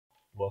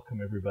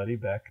welcome everybody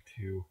back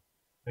to,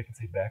 I can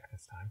say back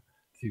this time,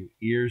 to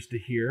Ears to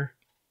Hear,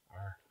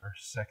 our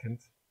second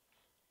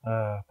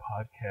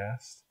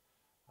podcast.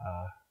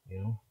 Uh,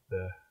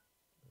 the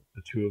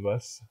two of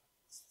us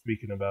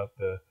speaking about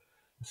the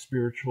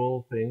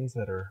spiritual things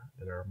that are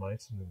in our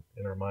minds and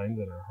in our minds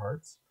and our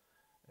hearts,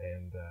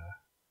 and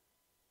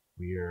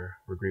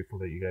we're grateful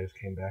that you guys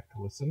came back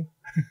to listen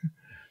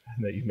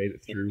and that you made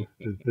it through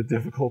the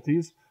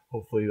difficulties.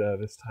 Hopefully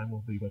this time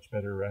will be much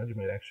better around. You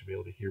might actually be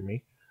able to hear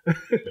me. And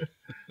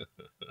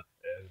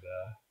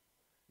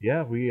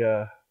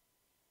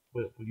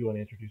would you want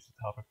to introduce the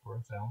topic for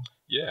us, Alan?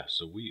 Yeah,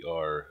 so we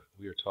are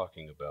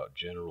talking about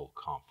General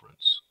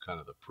Conference,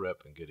 kind of the prep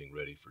and getting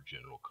ready for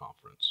General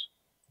Conference.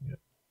 Yep.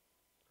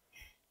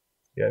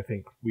 Yeah, I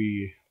think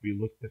we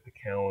looked at the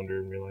calendar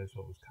and realized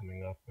what was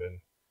coming up,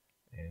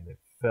 and it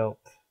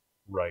felt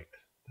right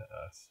to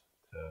us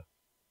to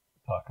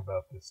talk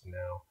about this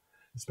now.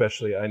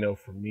 Especially, I know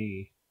for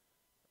me,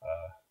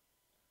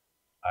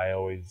 I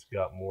always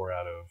got more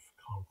out of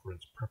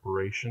conference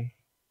preparation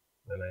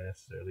than I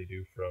necessarily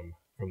do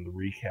from the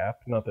recap.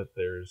 Not that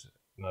there's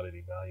not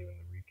any value in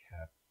the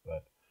recap,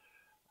 but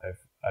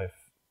I've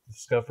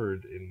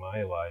discovered in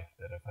my life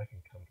that if I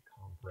can come to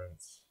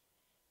conference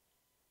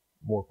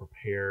more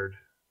prepared,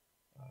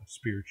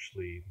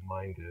 spiritually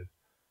minded,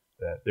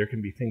 that there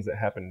can be things that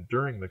happen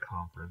during the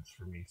conference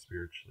for me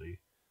spiritually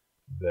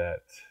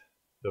that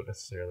don't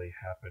necessarily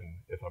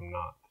happen if I'm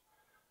not.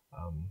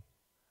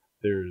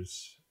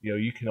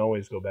 You can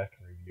always go back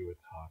and review a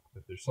talk,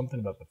 but there's something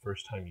about the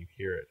first time you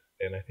hear it.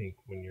 And I think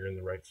when you're in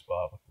the right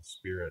spot with the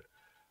Spirit,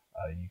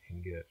 you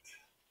can get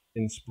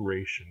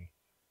inspiration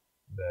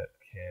that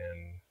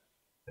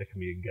can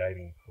be a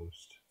guiding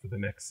post for the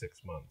next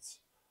 6 months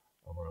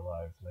of our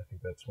lives. And I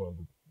think that's one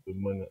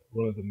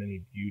of the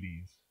many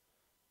beauties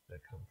that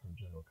come from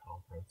General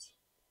Conference.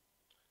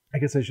 I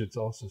guess I should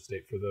also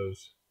state for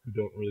those who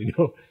don't really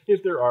know,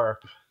 if there are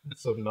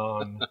some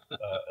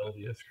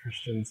non-LDS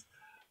Christians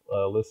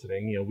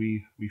listening,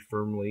 we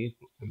firmly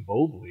and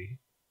boldly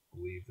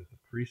believe that the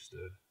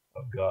priesthood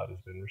of God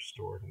has been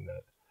restored, and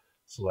that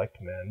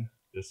select men,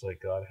 just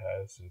like God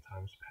has in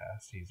times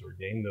past, He's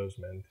ordained those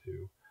men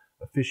to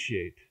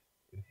officiate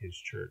in His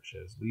church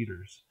as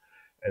leaders.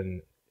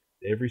 And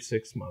every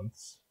 6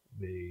 months,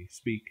 they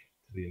speak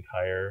to the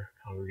entire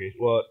congregation.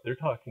 Well, they're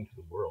talking to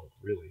the world,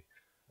 really.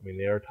 I mean,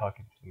 they are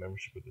talking to the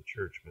membership of the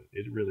church, but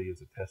it really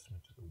is a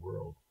testament to the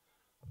world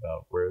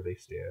about where they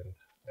stand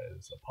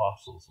as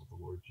apostles of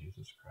the Lord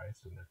Jesus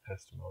Christ and their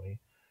testimony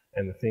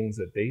and the things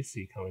that they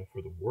see coming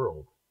for the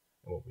world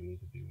and what we need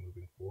to do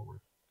moving forward.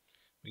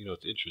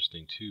 It's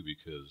interesting too,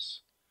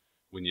 because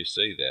when you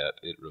say that,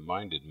 it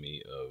reminded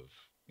me of,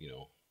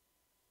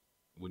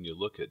 when you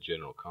look at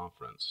General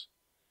Conference,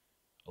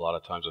 a lot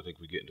of times I think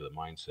we get into the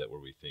mindset where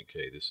we think,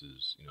 hey, this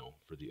is,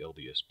 for the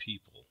LDS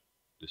people,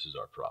 this is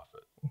our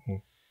prophet. Mm-hmm.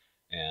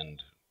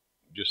 And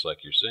just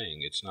like you're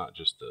saying, it's not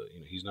just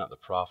he's not the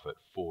prophet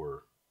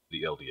for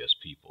the LDS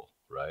people,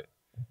 right?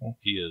 Mm-hmm.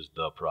 He is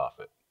the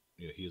prophet.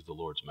 He is the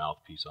Lord's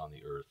mouthpiece on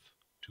the earth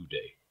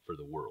today for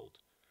the world.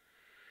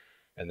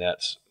 And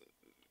that's,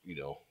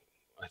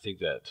 I think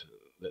that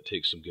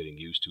takes some getting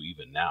used to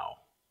even now.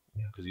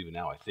 Because even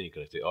now I think,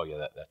 and I say, oh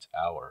yeah, that's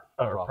our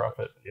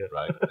prophet, yeah.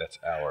 Right? That's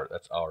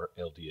our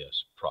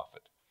LDS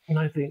prophet. And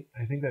I think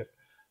that,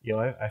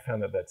 I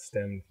found that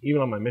stemmed,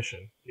 even on my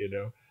mission,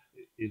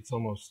 it's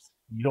almost,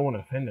 you don't want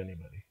to offend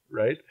anybody,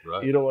 right?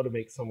 You don't want to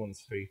make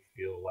someone's faith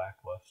feel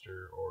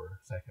lackluster or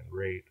second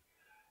rate.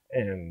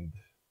 And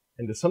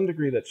to some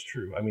degree that's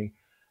true. I mean,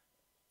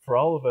 for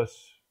all of us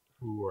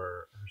who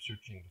are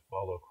searching to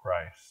follow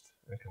Christ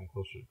and come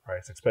closer to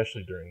Christ,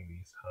 especially during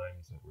these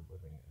times that we're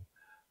living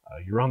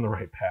in, you're on the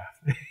right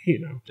path,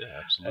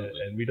 Yeah,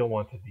 absolutely. And we don't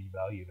want to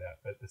devalue that,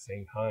 but at the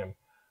same time,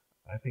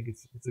 I think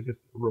it's a good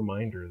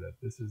reminder that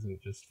this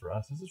isn't just for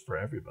us, this is for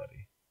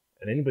everybody.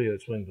 And anybody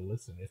that's willing to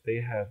listen, if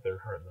they have their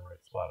heart in the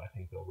right spot, I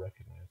think they'll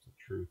recognize the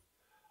truth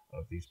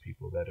of these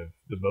people that have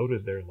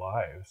devoted their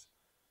lives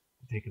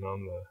to taking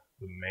on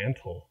the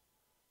mantle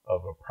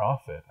of a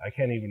prophet. I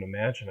can't even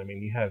imagine. I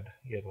mean, you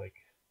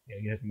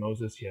had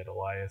Moses, you had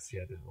Elias,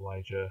 you had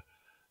Elijah,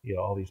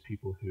 all these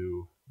people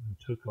who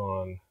took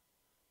on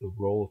the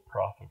role of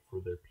prophet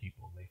for their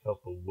people. And they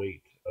felt the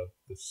weight of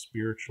the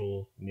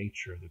spiritual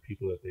nature of the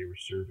people that they were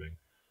serving,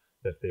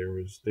 that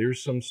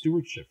there's some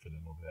stewardship for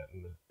them over that.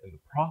 And the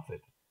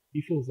prophet,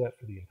 he feels that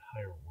for the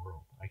entire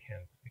world. I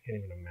can't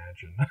even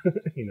imagine,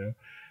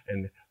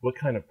 and what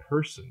kind of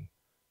person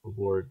the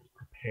Lord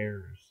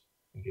prepares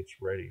and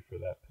gets ready for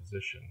that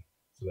position,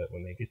 so that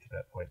when they get to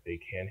that point, they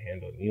can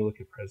handle it. And you look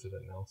at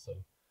President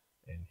Nelson,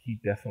 and he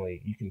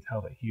definitely, you can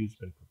tell that he's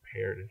been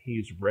prepared and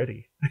he's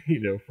ready,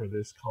 for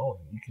this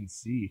calling. You can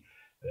see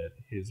that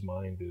his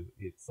mind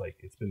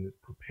it's been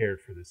prepared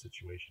for this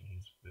situation.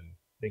 He's been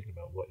thinking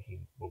about what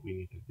we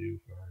need to do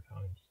for our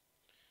times.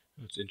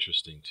 It's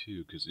interesting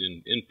too, because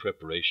in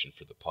preparation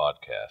for the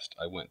podcast,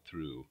 I went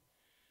through,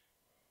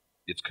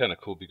 it's kind of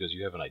cool because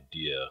you have an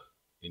idea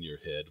in your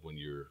head when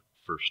you're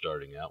first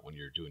starting out, when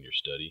you're doing your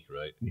study,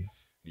 right? Yeah.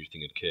 You're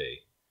thinking, okay,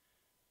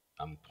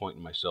 I'm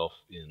pointing myself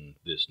in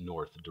this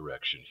north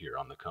direction here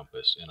on the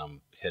compass, and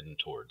I'm heading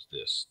towards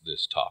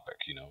this topic,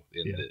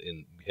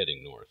 in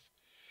heading north.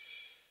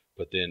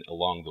 But then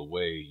along the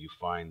way, you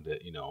find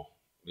that,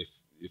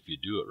 if you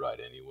do it right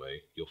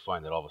anyway, you'll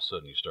find that all of a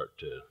sudden you start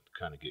to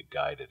kind of get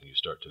guided, and you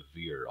start to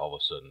veer all of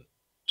a sudden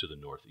to the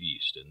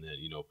northeast, and then,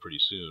 pretty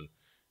soon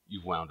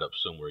you've wound up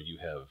somewhere you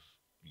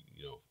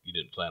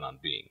didn't plan on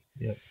being.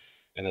 Yep.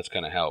 And that's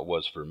kind of how it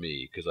was for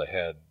me, because I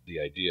had the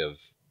idea of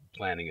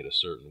planning it a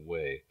certain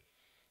way.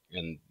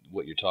 And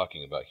what you're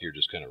talking about here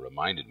just kind of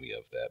reminded me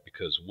of that,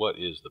 because what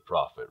is the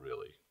prophet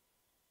really?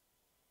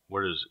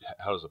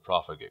 How does a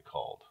prophet get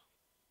called?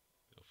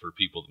 For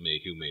people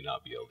who may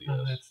not be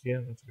LDS. That's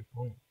a good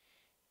point.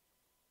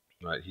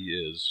 Right,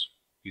 he's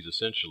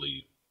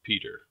essentially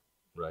Peter,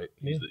 right?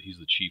 Yeah. He's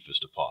the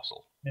chiefest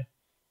apostle. Yeah.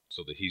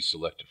 So that he's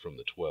selected from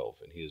the 12,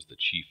 and he is the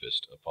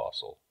chiefest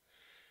apostle,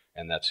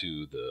 and that's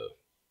who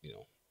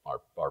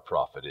our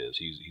prophet is.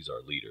 He's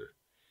our leader,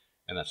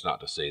 and that's not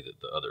to say that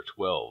the other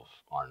 12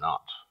 are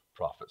not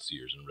prophets,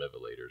 seers, and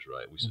revelators,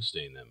 right? We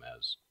sustain them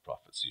as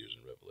prophets, seers,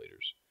 and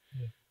revelators.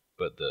 Yeah.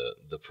 But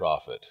the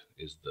prophet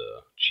is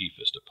the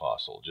chiefest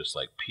apostle, just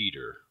like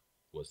Peter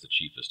was the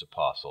chiefest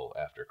apostle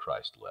after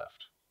Christ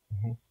left.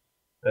 Mm-hmm.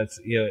 That's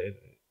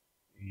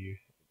you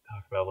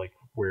talk about like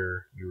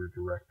where you were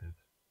directed,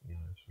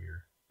 as we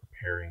were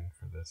preparing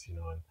for this,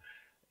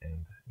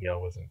 and I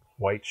wasn't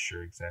quite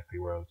sure exactly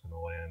where I was going to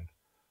land,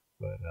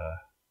 but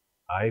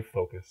I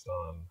focused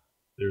on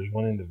there's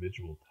one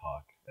individual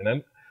talk,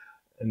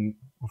 and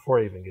before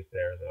I even get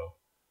there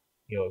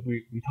though,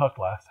 we talked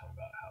last time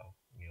about how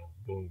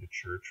going to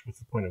church. What's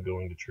the point of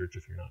going to church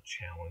if you're not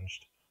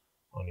challenged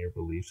on your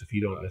beliefs? If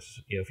you don't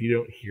if you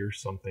don't hear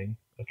something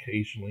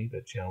occasionally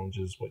that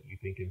challenges what you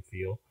think and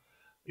feel,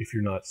 if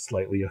you're not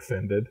slightly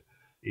offended,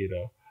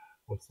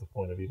 what's the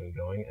point of even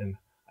going? And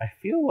I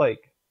feel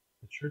like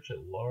the church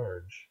at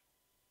large,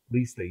 at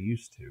least they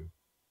used to,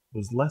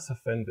 was less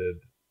offended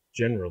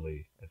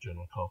generally at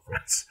General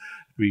Conference.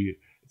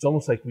 It's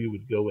almost like we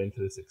would go into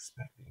this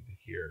expecting to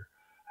hear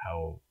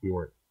how we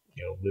weren't,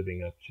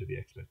 living up to the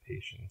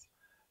expectations.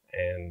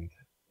 And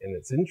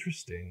it's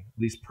interesting,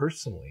 at least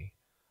personally,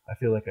 I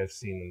feel like I've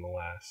seen in the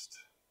last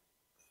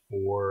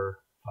 4-5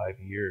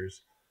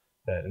 years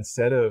that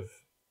instead of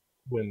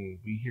when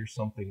we hear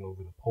something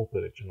over the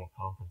pulpit at General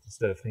Conference,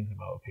 instead of thinking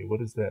about, okay, what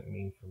does that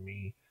mean for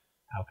me?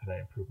 How can I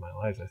improve my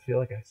lives? I feel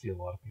like I see a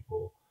lot of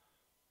people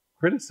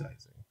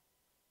criticizing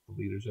the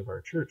leaders of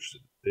our church.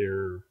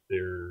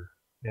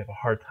 They have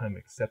a hard time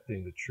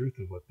accepting the truth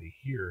of what they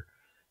hear.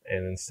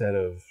 And instead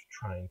of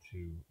trying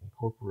to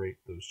incorporate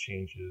those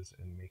changes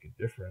and make a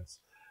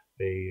difference,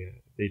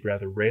 they'd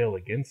rather rail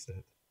against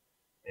it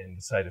and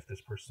decide if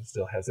this person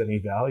still has any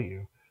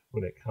value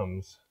when it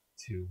comes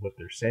to what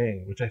they're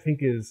saying, which I think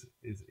is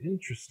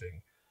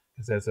interesting,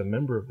 because as a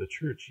member of the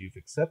church, you've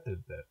accepted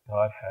that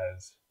God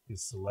has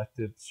his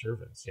selected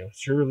servants.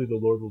 Surely the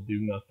Lord will do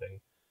nothing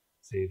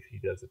save he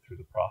does it through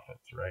the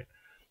prophets, right?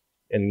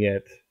 And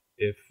yet,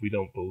 if we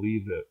don't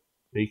believe that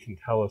they can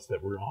tell us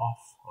that we're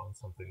off on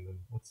something, then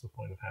what's the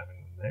point of having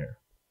them there?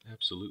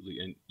 Absolutely.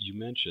 And you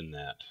mentioned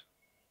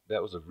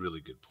that was a really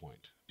good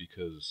point,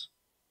 because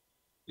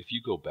if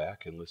you go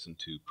back and listen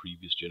to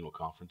previous general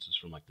conferences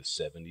from like the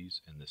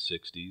 70s and the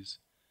 60s,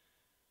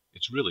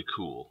 it's really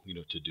cool,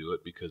 to do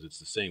it, because it's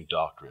the same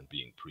doctrine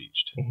being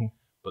preached. Mm-hmm.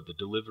 But the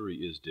delivery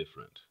is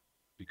different,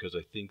 because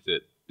I think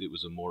that it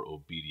was a more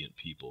obedient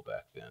people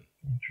back then.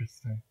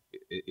 Interesting.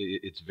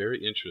 It's very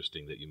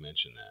interesting that you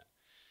mentioned that,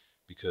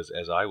 because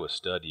as I was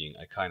studying,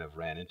 I kind of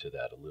ran into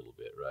that a little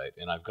bit, right?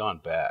 And I've gone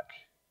back.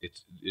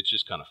 It's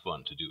just kind of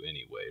fun to do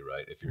anyway,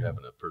 right? If you're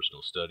having a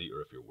personal study,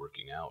 or if you're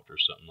working out or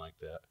something like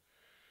that,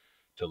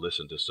 to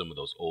listen to some of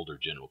those older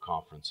general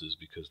conferences,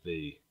 because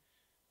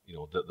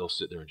they'll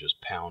sit there and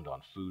just pound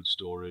on food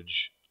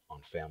storage,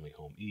 on family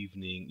home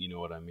evening, you know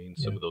what I mean?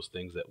 Some of those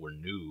things that were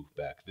new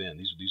back then,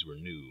 these were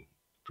new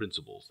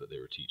principles that they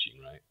were teaching,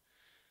 right?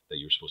 That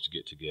you're supposed to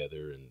get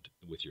together and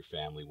with your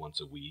family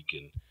once a week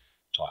and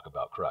talk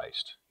about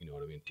Christ, you know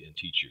what I mean? And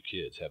teach your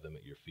kids, have them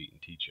at your feet and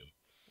teach them.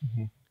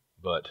 Mm-hmm.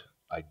 But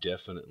I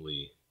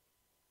definitely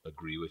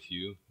agree with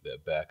you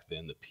that back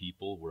then the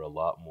people were a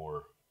lot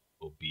more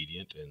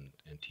obedient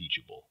and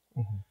teachable.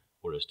 Mm-hmm.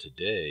 Whereas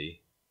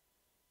today,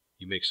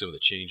 you make some of the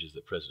changes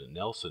that President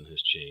Nelson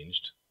has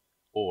changed,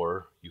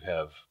 or you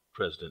have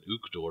President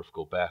Uchtdorf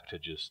go back to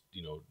just,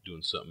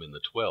 doing something in the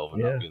 12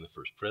 and not being the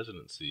first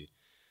presidency,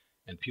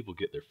 and people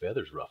get their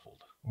feathers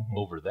ruffled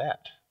over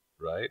that,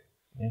 right?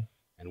 Yeah.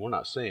 And we're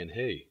not saying,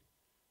 hey,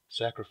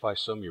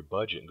 sacrifice some of your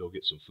budget and go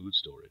get some food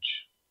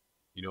storage.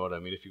 You know what I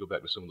mean? If you go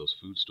back to some of those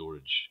food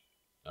storage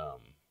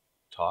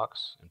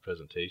talks and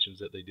presentations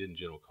that they did in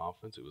General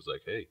Conference, it was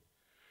like, hey,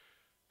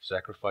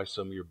 sacrifice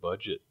some of your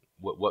budget.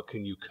 What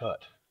can you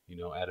cut,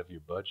 out of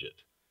your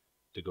budget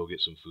to go get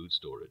some food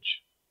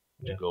storage,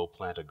 to go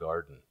plant a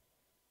garden?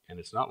 And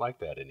it's not like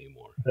that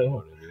anymore. No. You know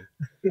what I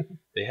mean?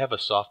 They have a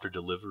softer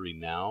delivery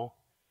now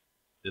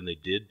than they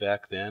did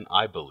back then,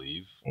 I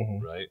believe,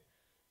 right?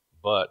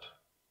 But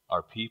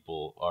our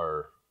people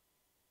are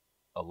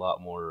a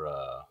lot more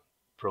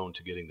prone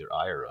to getting their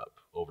ire up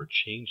over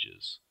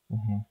changes.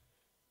 Mm-hmm.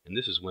 And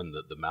this is when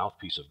the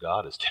mouthpiece of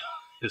God is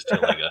is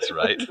telling us,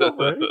 right?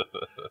 Right?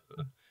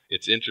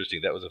 It's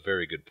interesting. That was a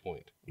very good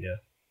point. Yeah.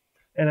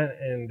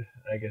 And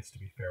I guess to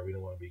be fair, we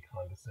don't want to be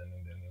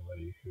condescending to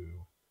anybody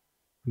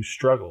who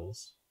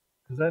struggles,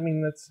 because I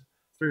mean it's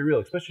very real,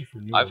 especially for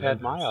newer I've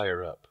had my members.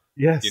 ire up.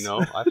 Yes.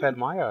 I've had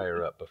my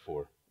ire up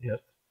before.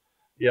 Yep.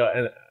 Yeah,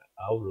 and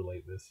I'll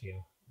relate this.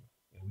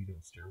 We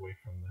don't steer away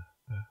from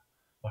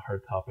the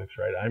hard topics,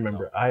 right? I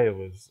remember No. I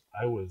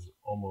was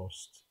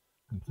almost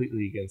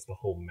completely against the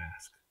whole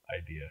mask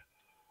idea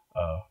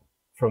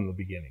from the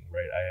beginning,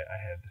 right? I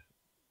had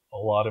a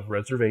lot of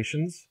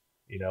reservations,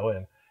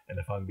 and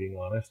if I'm being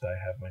honest, I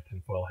have my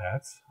tinfoil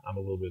hats. I'm a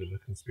little bit of a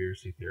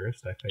conspiracy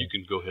theorist. I think You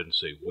can go ahead and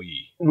say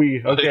we.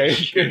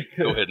 okay.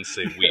 Go ahead and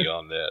say we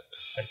on that.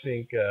 I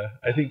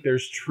think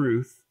there's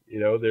truth.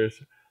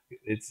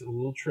 It's a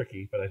little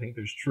tricky, but I think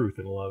there's truth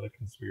in a lot of the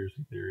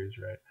conspiracy theories,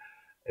 right?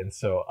 And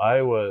so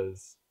I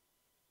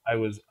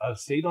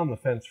stayed on the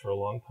fence for a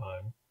long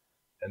time,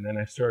 and then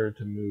I started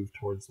to move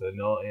towards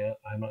no,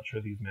 I'm not sure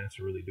these masks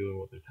are really doing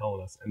what they're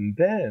telling us. And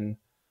then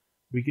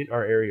we get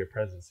our area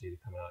presidency to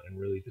come out and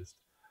really just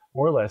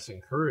more or less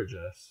encourage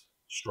us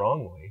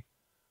strongly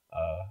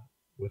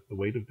with the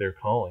weight of their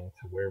calling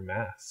to wear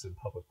masks in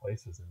public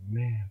places. And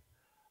man,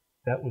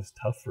 that was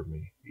tough for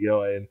me,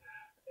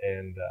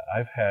 and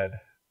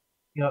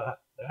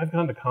I've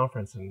gone to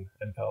conference and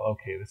felt,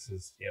 okay, this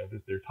is,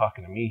 they're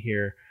talking to me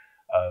here.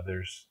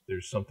 There's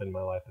something in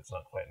my life that's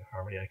not quite in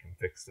harmony. I can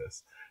fix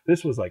this.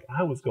 This was like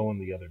I was going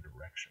the other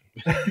direction.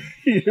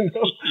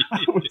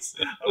 I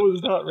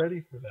was not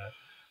ready for that,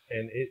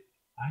 and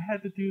I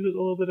had to do a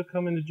little bit of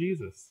coming to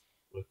Jesus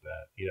with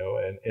that,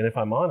 and if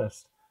I'm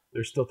honest,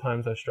 there's still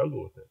times I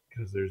struggle with it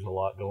because there's a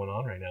lot going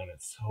on right now, and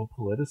it's so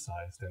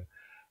politicized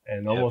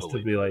and almost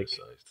to be like,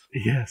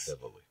 yes,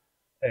 heavily,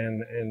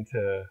 and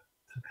to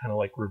kind of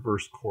like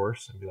reverse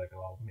course and be like,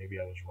 oh, maybe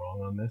I was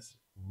wrong on this,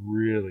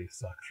 really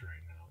sucks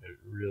right now.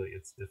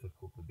 It's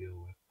difficult to deal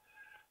with.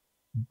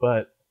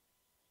 But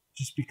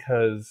just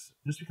because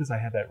I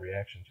had that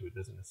reaction to it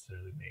doesn't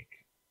necessarily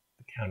make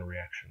the counter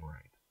reaction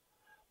right.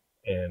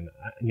 And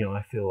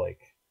I feel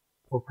like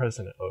for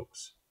President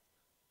Oaks,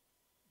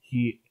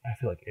 I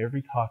feel like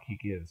every talk he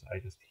gives, I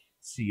just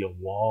see a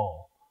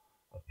wall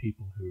of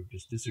people who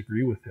just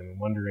disagree with him and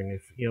wondering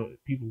if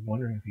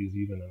he's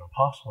even an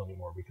apostle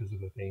anymore because of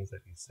the things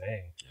that he's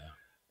saying.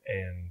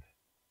 Yeah.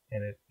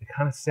 And it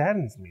kind of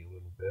saddens me a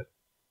little bit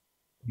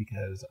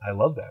because I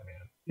love that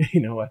man.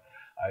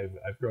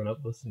 I've grown up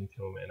listening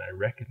to him, and I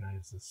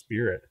recognize the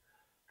Spirit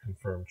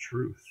confirm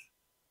truth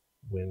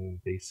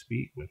when he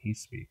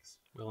speaks.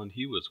 Well, and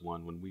he was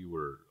one when we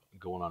were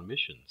going on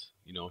missions.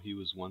 He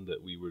was one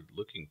that we were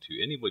looking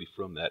to. Anybody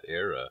from that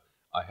era,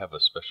 I have a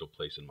special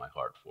place in my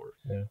heart for,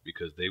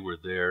 because they were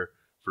there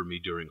for me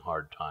during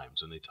hard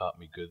times, and they taught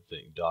me good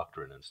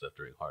doctrine and stuff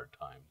during hard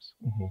times.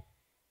 Mm-hmm.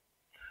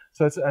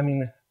 So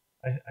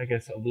I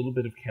guess a little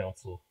bit of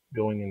counsel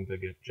going into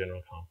the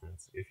General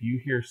Conference. If you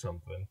hear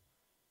something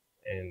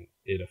and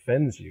it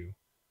offends you,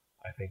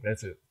 I think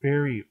that's a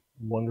very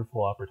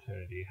wonderful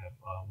opportunity to have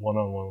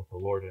one-on-one with the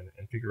Lord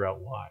and figure out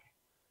why.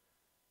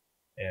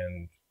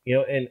 And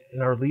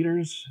and our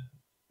leaders,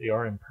 they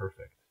are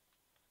imperfect.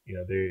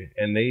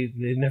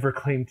 They never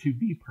claim to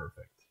be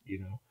perfect.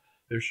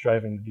 They're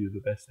striving to do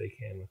the best they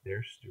can with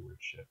their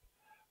stewardship.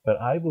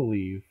 But I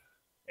believe,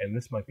 and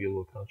this might be a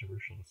little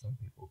controversial to some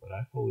people, but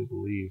I fully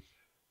believe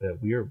that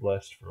we are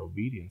blessed for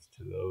obedience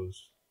to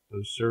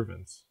those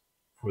servants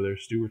for their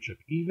stewardship,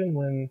 even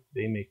when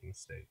they make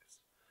mistakes,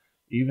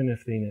 even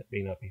if they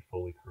may not be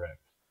fully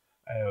correct.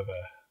 I have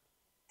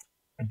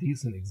a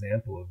decent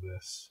example of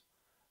this.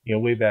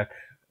 Way back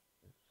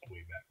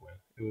when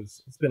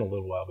it's been a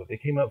little while, but they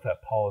came out with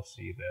that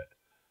policy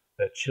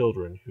that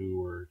children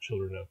who were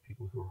children of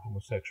people who were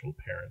homosexual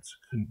parents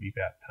couldn't be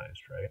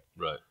baptized, right?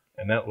 Right.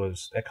 And that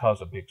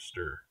caused a big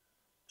stir,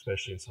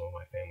 especially in some of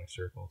my family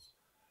circles.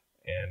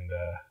 And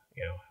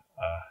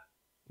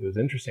it was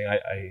interesting.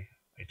 I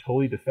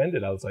totally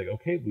defended. I was like,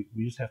 okay,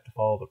 we just have to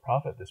follow the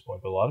prophet at this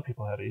point. But a lot of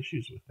people had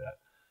issues with that.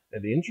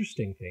 And the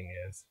interesting thing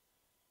is,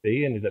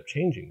 they ended up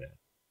changing that.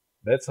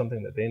 That's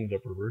something that they ended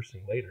up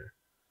reversing later.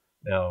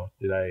 Now,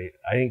 I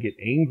didn't get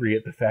angry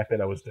at the fact that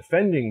I was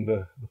defending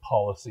the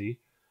policy,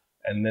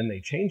 and then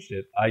they changed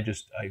it. I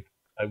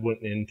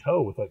went in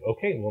tow with like,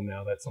 okay, well,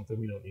 now that's something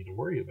we don't need to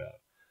worry about.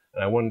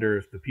 And I wonder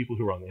if the people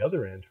who are on the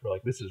other end who are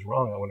like, this is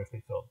wrong, I wonder if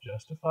they felt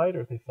justified,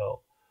 or if they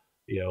felt,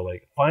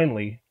 like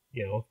finally,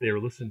 they were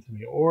listening to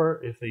me,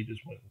 or if they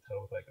just went in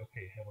tow with like,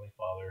 okay, Heavenly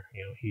Father,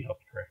 he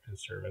helped correct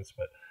his servants.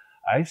 But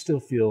I still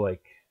feel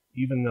like,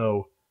 even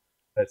though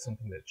that's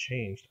something that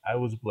changed, I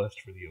was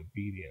blessed for the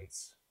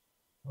obedience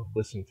of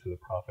listening to the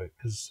prophet,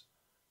 because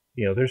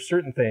there's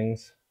certain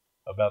things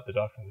about the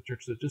doctrine of the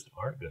church that just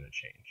aren't going to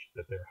change,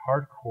 that they're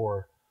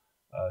hardcore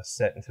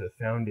set into the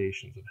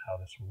foundations of how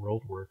this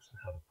world works and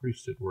how the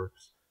priesthood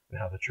works and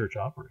how the church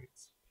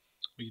operates.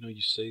 Well,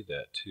 you say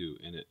that too,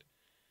 and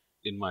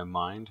in my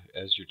mind,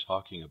 as you're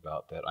talking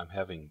about that, I'm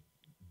having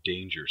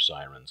danger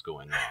sirens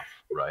going off,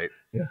 right?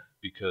 Yeah.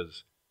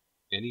 Because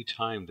any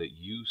time that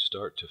you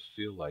start to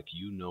feel like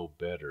you know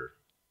better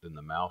than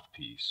the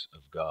mouthpiece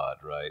of God,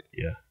 right?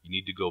 Yeah. You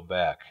need to go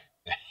back.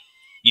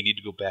 You need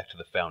to go back to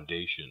the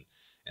foundation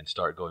and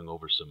start going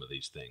over some of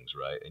these things,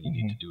 right? And you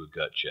need to do a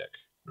gut check,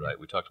 right?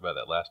 We talked about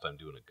that last time,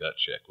 doing a gut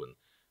check when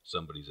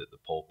somebody's at the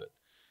pulpit.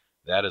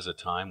 That is a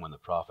time when the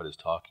prophet is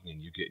talking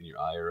and you're getting your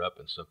ire up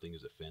and something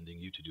is offending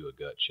you, to do a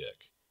gut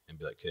check and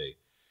be like, hey,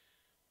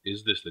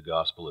 is this the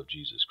gospel of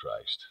Jesus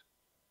Christ?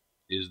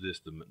 Is this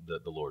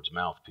the Lord's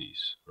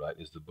mouthpiece, right?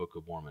 Is the Book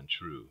of Mormon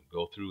true?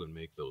 Go through and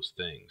make those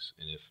things.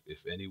 And if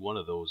any one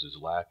of those is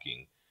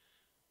lacking,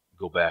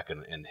 go back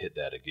and hit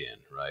that again,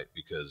 right?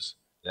 Because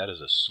that is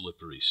a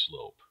slippery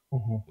slope.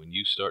 When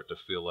you start to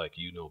feel like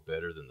you know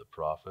better than the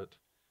prophet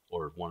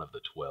or one of the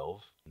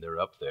 12, and they're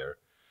up there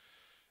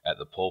at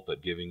the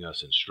pulpit giving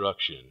us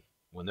instruction,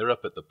 when they're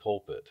up at the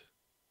pulpit,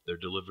 they're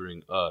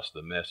delivering us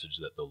the message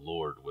that the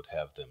Lord would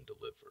have them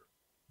deliver,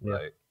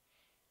 right?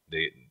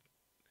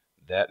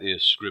 That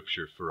is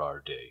scripture for our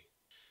day.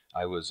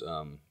 I was,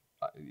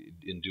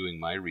 in doing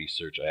my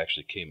research, I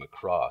actually came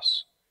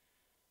across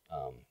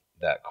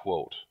that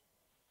quote,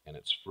 and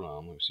it's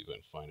from, let me see if I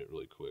can find it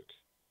really quick.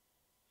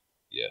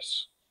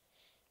 Yes.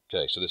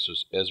 Okay, so this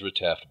was Ezra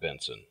Taft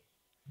Benson.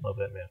 Love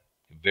that man.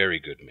 Very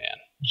good man.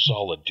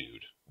 Solid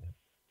dude.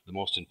 The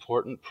most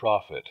important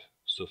prophet,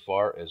 so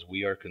far as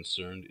we are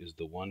concerned, is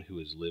the one who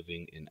is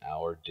living in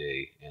our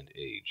day and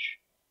age.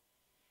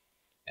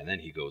 And then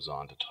he goes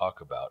on to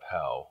talk about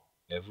how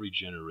every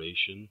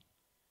generation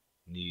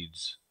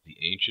needs the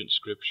ancient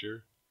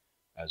scripture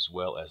as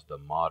well as the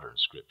modern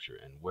scripture.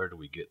 And where do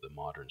we get the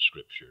modern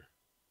scripture?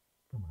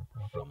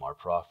 From our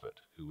prophet,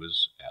 who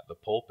is at the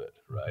pulpit,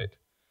 right?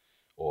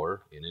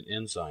 Or in an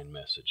ensign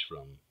message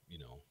from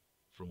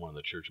one of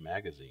the church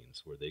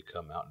magazines, where they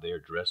come out and they are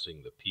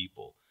addressing the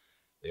people.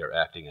 They are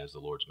acting as the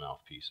Lord's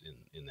mouthpiece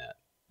in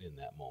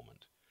that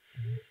moment.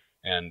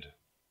 And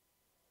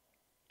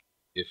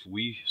if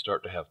we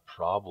start to have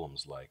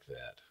problems like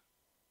that,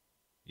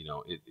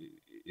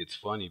 it's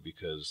funny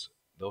because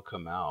they'll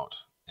come out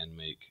and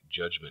make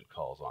judgment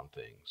calls on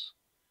things,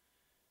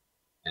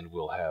 and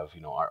we'll have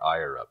our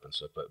ire up and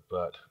stuff.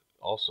 But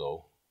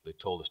also they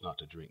told us not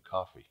to drink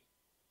coffee.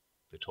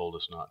 They told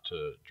us not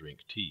to drink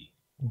tea.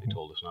 They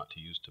told us not to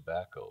use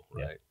tobacco,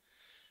 right?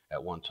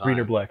 At one time, green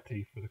or black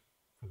tea for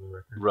the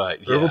record. Right.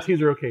 Herbal teas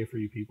are okay for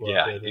you people.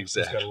 Yeah, out there.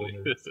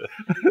 exactly.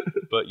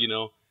 But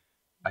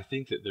I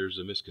think that there's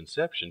a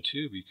misconception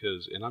too,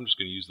 because, and I'm just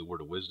going to use the word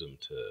of wisdom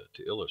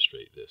to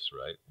illustrate this,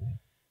 right?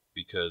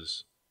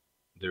 Because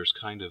there's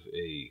kind of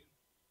a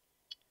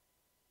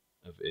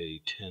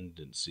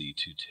tendency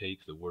to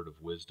take the word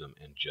of wisdom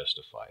and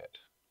justify it,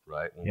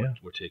 right? When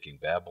we're taking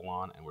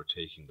Babylon and we're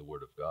taking the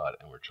word of God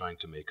and we're trying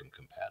to make them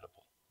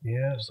compatible.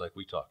 Yeah. Just like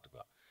we talked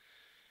about.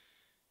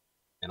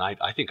 And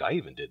I think I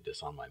even did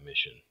this on my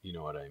mission. You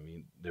know what I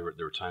mean? There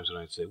were times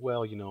when I'd say,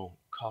 well,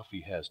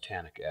 coffee has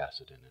tannic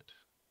acid in it.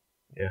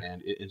 Yeah.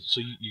 And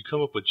so you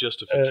come up with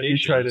justifications. You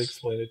try to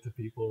explain it to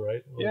people,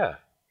 right? Yeah.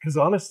 Because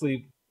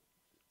honestly,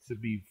 to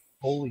be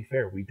fully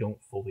fair, we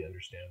don't fully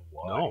understand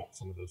why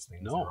some of those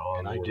things are on.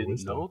 And I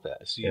didn't know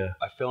that. See,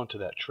 I fell into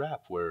that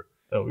trap where...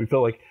 we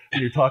felt like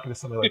when you're talking to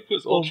somebody like... it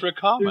was ultra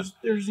common.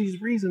 There's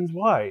these reasons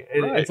why.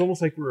 And it's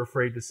almost like we're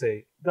afraid to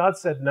say, God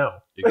said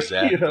no.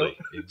 Exactly.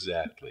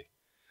 Exactly.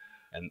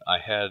 And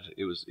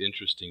it was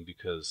interesting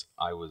because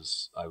I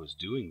was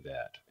doing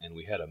that, and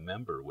we had a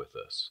member with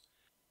us.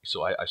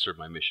 So I served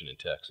my mission in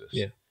Texas.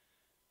 Yeah.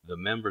 The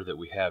member that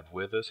we had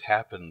with us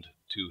happened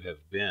to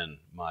have been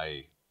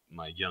my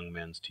young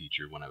men's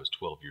teacher when I was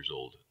 12 years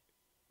old,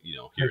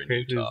 here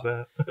in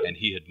Utah. And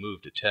he had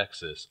moved to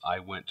Texas. I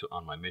went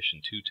on my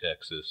mission to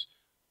Texas,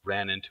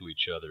 ran into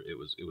each other. It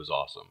was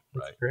awesome.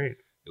 That's great.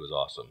 It was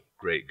awesome.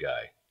 Great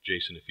guy.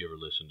 Jason, if you ever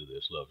listen to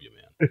this, love you,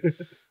 man.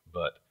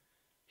 But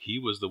he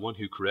was the one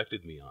who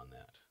corrected me on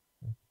that,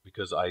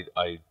 because I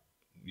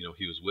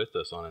he was with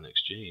us on an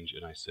exchange,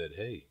 and I said,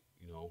 hey,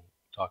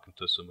 talking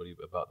to somebody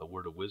about the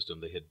word of wisdom,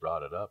 they had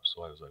brought it up.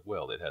 So I was like,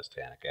 well, it has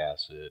tannic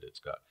acid. It's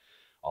got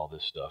all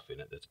this stuff in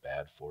it that's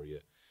bad for you.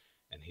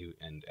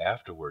 And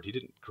afterward, he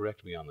didn't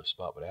correct me on the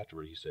spot, but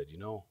afterward he said,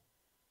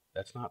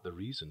 that's not the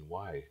reason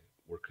why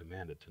we're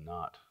commanded to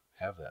not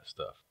have that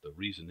stuff. The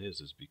reason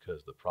is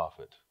because the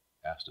prophet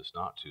asked us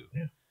not to.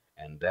 Yeah.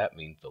 And that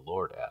means the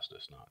Lord asked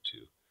us not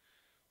to.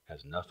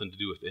 Has nothing to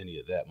do with any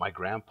of that. My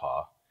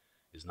grandpa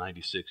is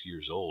 96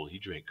 years old. He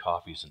drank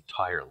coffee his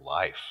entire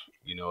life.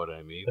 You know what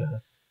I mean?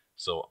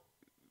 So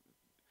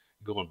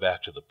going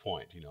back to the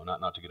point,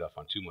 not to get off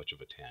on too much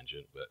of a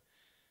tangent, but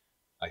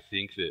I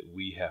think that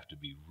we have to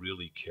be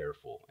really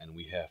careful, and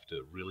we have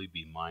to really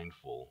be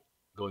mindful,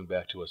 going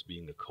back to us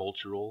being a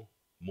cultural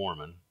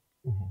Mormon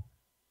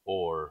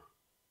or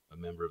a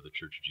member of the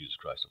Church of Jesus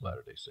Christ of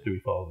Latter-day Saints. Do we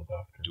follow the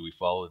doctrine? Do we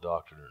follow the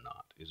doctrine or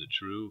not? Is it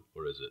true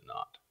or is it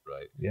not?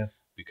 Right? Yeah.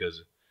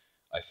 Because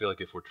I feel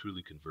like if we're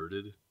truly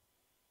converted,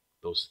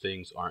 those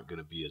things aren't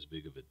going to be as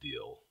big of a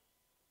deal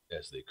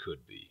as they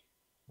could be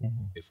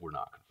if we're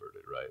not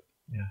converted, right?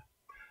 Yeah.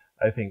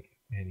 I think,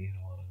 man, you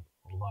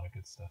hit a a lot of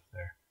good stuff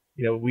there.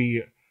 You know,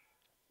 we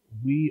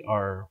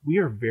are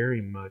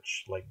very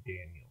much like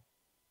Daniel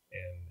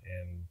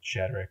and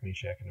Shadrach,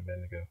 Meshach, and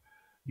Abednego.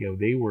 You know,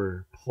 they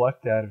were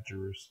plucked out of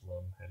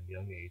Jerusalem at a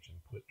young age and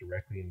put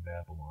directly in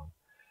Babylon.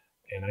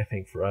 And I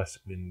think for us,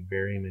 in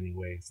very many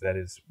ways, that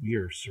is, we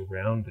are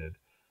surrounded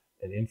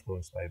and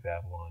influenced by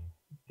Babylon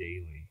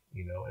daily.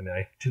 You know, and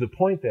to the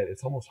point that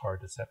it's almost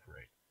hard to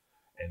separate.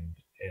 And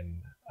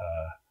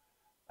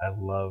I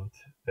loved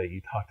that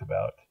you talked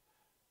about,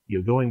 you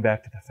know, going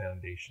back to the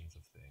foundations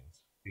of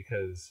things,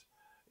 because,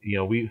 you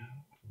know, we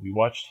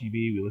watch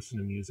TV, we listen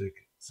to music.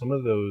 Some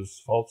of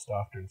those false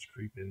doctrines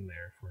creep in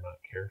there if we're not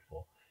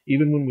careful,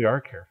 even when we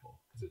are careful,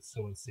 because it's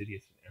so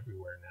insidious and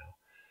everywhere now.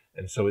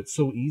 And so it's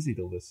so easy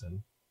to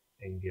listen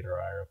and get our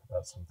ire up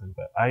about something.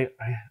 But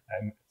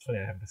it's funny,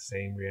 I have the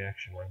same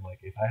reaction where I'm like,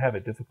 if I have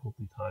a difficult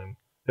time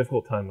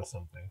with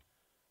something,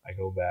 I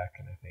go back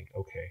and I think,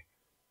 okay,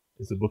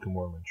 is the Book of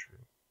Mormon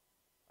true?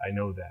 I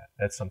know that.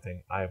 That's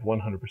something I have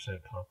 100%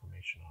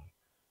 confirmation on.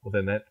 Well,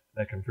 then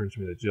that confirms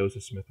to me that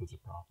Joseph Smith was a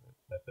prophet,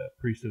 that the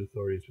priesthood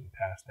authority has been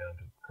passed down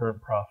to the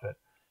current prophet,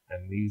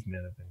 and these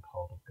men have been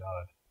called of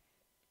God.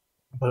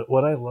 But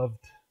what I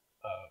loved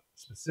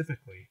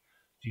specifically,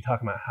 you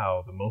talk about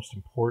how the most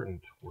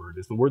important word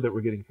is the word that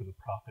we're getting for the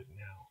prophet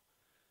now.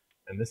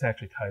 And this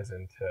actually ties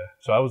into,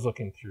 so I was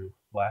looking through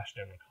last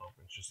general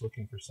conference, just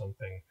looking for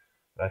something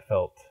that I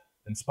felt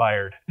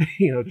inspired,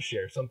 to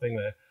share, something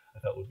that I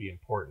thought would be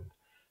important.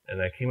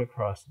 And I came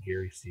across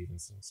Gary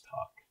Stevenson's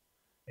talk.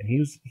 And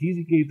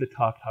he gave the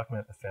talk talking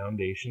about the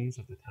foundations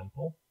of the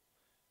temple.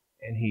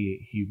 And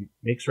he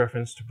makes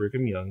reference to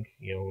Brigham Young,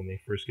 when they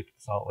first get to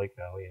the Salt Lake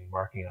Valley and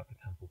marking out the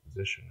temple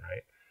position,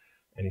 right?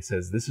 And he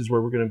says, this is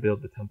where we're going to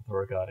build the temple to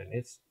our God, and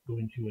it's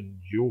going to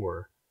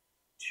endure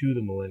to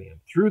the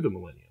millennium, through the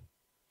millennium.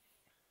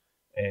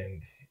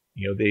 And,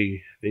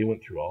 they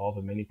went through all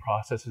the many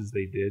processes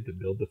they did to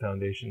build the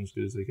foundation as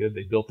good as they could.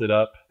 They built it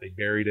up, they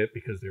buried it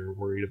because they were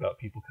worried about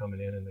people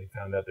coming in, and they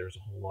found out there was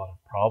a whole lot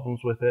of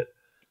problems with it.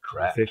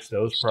 Cracked. They fixed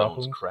those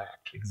problems. Stones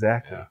cracked.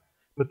 Exactly. Yeah.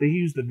 But they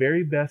used the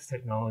very best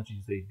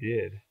technologies they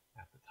did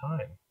at the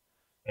time.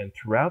 And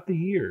throughout the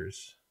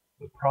years,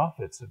 the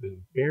prophets have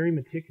been very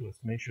meticulous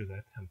to make sure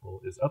that temple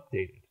is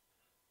updated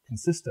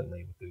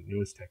consistently with the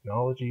newest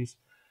technologies,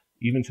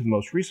 even to the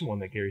most recent one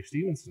that Gary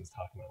Stevenson's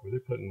talking about, where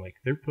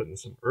they're putting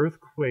some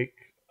earthquake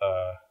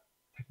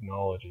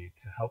technology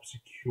to help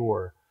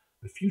secure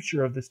the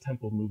future of this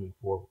temple moving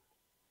forward.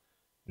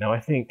 Now, I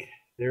think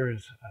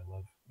I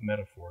love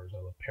metaphors,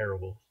 I love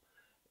parables.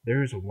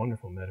 There is a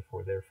wonderful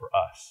metaphor there for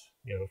us.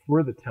 If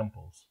we're the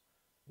temples,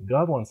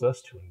 God wants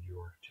us to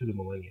endure to the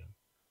millennium.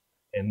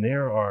 And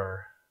there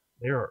are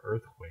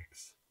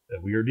earthquakes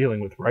that we are dealing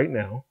with right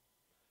now.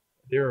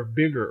 There are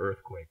bigger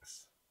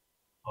earthquakes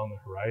on the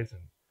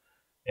horizon.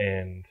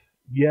 And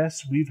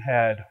yes, we've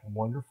had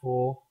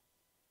wonderful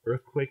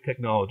earthquake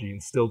technology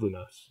instilled in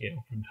us,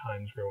 from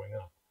times growing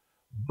up.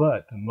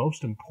 But the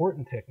most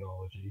important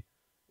technology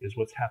is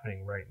what's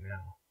happening right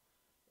now.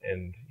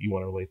 And you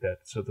want to relate that.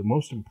 So the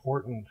most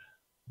important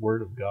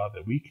word of God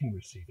that we can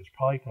receive is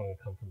probably going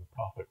to come from the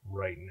prophet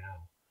right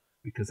now,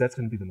 because that's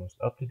going to be the most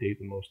up-to-date,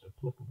 the most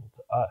applicable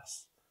to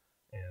us.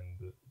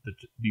 And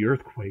the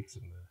earthquakes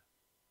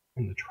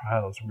and the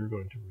trials we're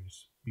going to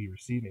be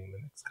receiving in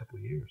the next couple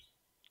of years.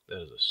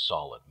 That is a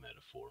solid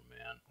metaphor,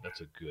 man. That's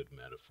a good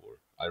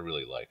metaphor. I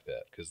really like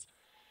that, because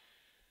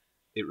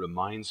it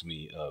reminds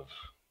me of,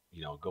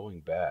 going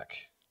back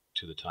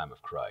to the time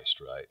of Christ,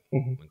 right?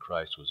 Mm-hmm. When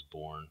Christ was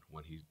born,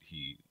 when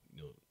he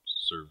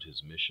served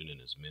his mission and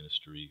his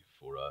ministry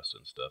for us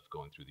and stuff,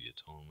 going through the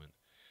atonement.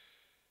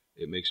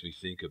 It makes me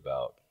think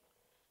about,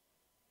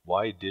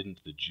 why didn't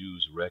the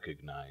Jews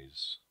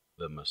recognize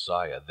the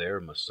Messiah, their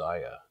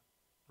Messiah,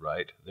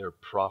 right? Their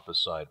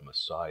prophesied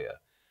Messiah.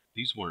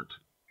 These weren't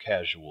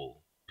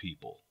casual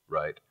people,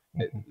 right?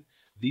 Mm-hmm.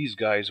 These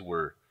guys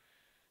were,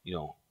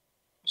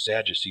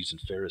 Sadducees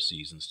and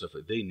Pharisees and stuff.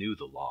 They knew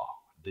the law.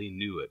 They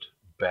knew it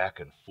back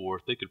and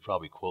forth. They could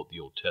probably quote the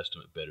Old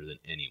Testament better than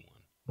anyone,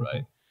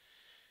 right? Mm-hmm.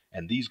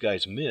 And these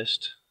guys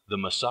missed the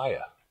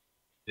Messiah.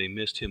 They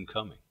missed him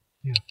coming.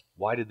 Yeah.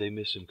 Why did they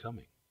miss him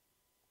coming?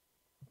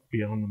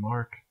 Beyond the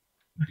mark.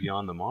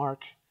 Beyond the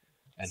mark.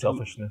 And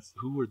selfishness.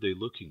 Who were they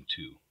looking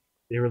to?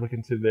 They were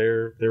looking to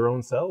their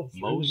own selves.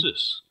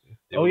 Moses. Really.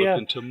 They were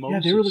looking to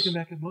Moses. Yeah, they were looking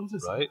back at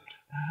Moses. Right?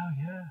 Oh,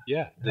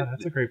 yeah. Yeah.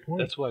 That's a great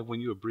point. That's why when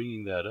you were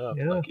bringing that up,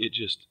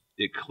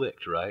 it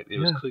clicked, right? It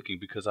was clicking,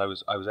 because I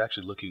was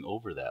actually looking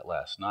over that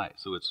last night.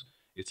 So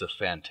it's a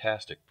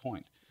fantastic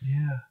point.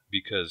 Yeah.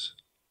 Because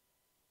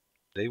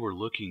they were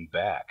looking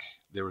back.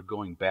 They were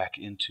going back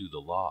into the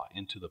law,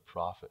 into the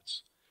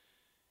prophets.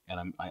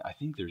 And I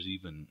think there's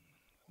even,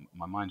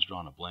 my mind's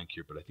drawn a blank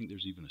here, but I think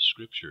there's even a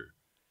scripture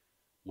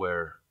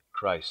where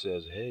Christ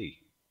says, hey,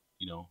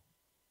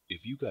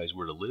 if you guys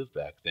were to live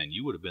back then,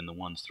 you would have been the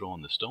ones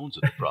throwing the stones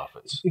at the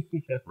prophets,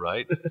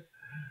 right?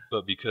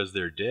 But because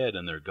they're dead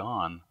and they're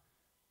gone,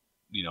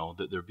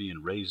 that they're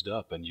being raised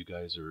up, and you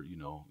guys are,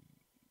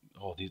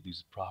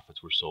 these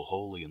prophets were so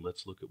holy, and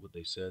let's look at what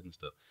they said and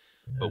stuff.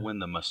 Yeah. But when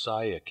the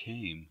Messiah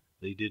came,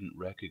 they didn't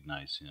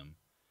recognize him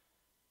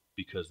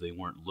because they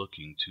weren't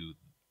looking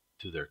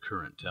to their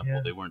current temple.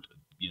 Yeah. They weren't,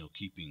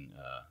 keeping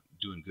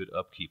doing good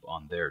upkeep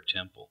on their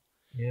temple.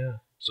 Yeah.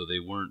 So they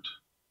weren't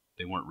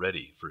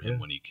ready for him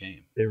when he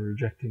came. They were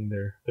rejecting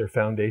their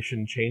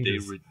foundation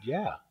changes.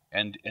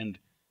 And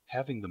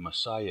having the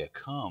Messiah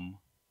come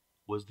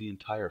was the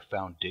entire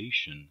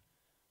foundation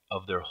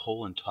of their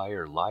whole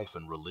entire life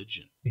and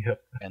religion.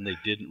 Yep. And they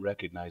didn't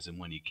recognize him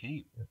when he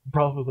came.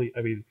 Probably,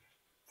 I mean,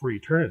 for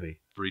eternity.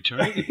 For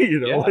eternity.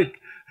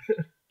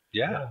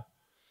 Yeah.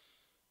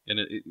 And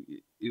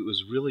it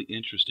was really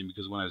interesting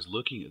because when I was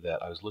looking at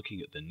that, I was looking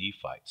at the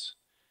Nephites.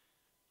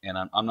 And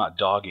I'm not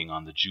dogging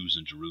on the Jews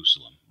in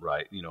Jerusalem,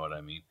 right? You know what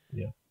I mean?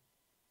 Yeah.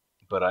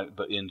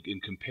 But in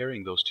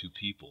comparing those two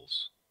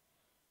peoples,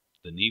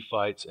 the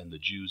Nephites and the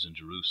Jews in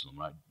Jerusalem,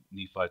 right?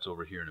 Nephites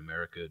over here in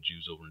America,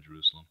 Jews over in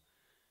Jerusalem.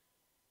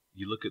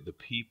 You look at the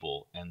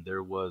people, and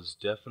there was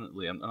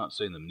definitely, I'm not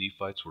saying the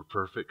Nephites were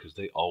perfect because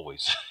they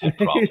always had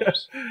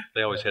problems.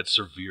 They always had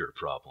severe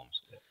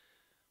problems. Yeah.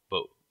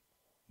 But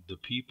the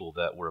people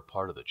that were a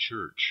part of the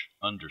church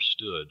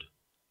understood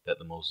that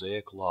the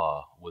Mosaic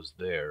law was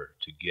there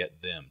to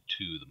get them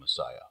to the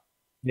Messiah.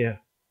 Yeah.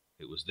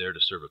 It was there to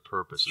serve a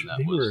purpose, and that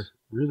they was... were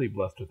really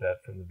blessed with that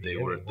from the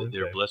beginning. They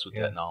were blessed with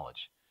that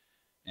knowledge.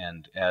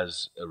 And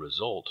as a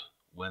result,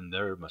 when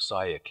their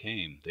Messiah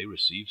came, they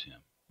received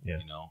him. Yeah.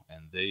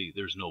 And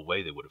there's no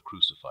way they would have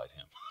crucified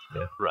him.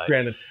 Yeah. Right.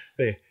 Granted,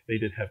 they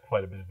did have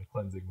quite a bit of a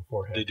cleansing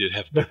beforehand. They did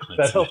have a cleansing.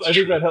 That helped. I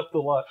think that helped a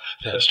lot.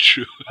 That's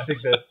true. I think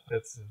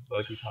that's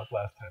like we talked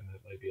last time. That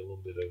might be a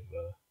little bit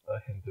of a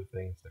hint of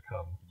things to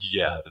come.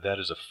 Yeah, that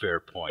is a fair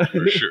point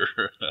for sure.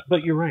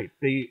 But you're right.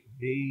 They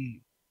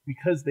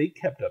because they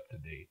kept up to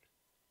date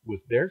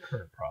with their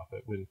current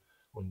prophet when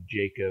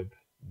Jacob,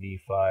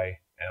 Nephi,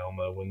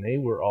 Alma, when they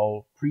were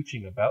all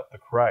preaching about the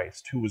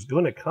Christ who was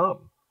going to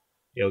come.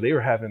 They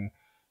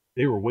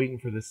were waiting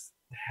for this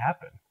to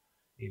happen.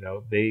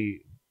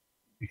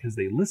 Because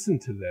they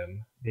listened to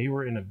them, they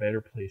were in a better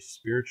place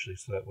spiritually,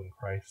 so that when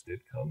Christ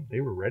did come,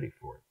 they were ready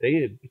for it.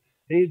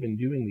 They had been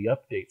doing the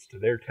updates to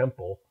their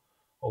temple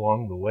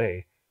along the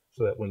way,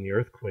 so that when the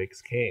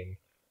earthquakes came,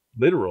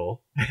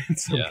 literal in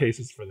some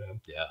cases for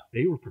them,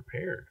 they were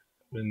prepared.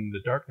 When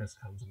the darkness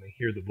comes and they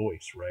hear the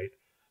voice, right?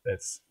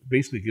 That's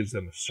basically gives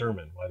them a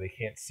sermon why they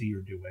can't see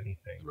or do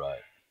anything. Right.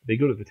 They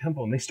go to the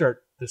temple and they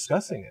start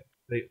discussing it.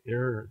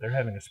 They're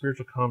having a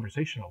spiritual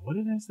conversation on what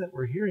it is that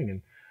we're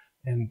hearing,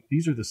 and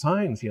these are the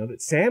signs,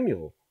 that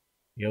Samuel,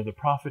 the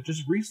prophet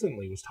just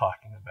recently was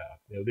talking about.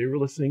 They were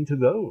listening to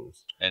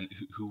those. And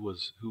who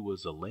was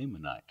a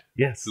Lamanite?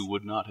 Yes. Who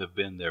would not have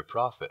been their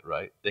prophet,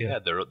 right? They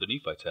had the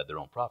Nephites had their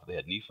own prophet. They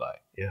had Nephi.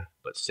 Yeah.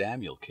 But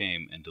Samuel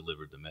came and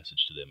delivered the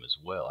message to them as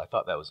well. I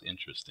thought that was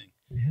interesting.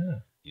 Yeah.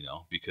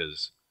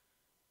 Because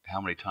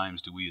how many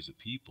times do we as a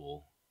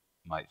people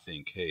might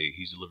think, hey,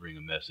 he's delivering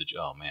a message,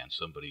 oh man,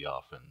 somebody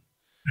off in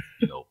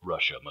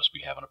Russia must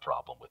be having a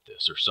problem with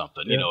this or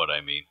something. You know what I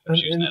mean? I'm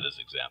using that as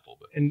an example.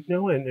 But and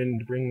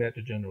to bring that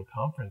to General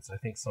Conference, I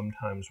think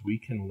sometimes we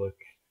can look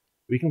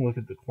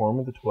at the Quorum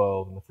of the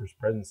 12 and the First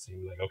Presidency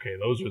and be like, okay,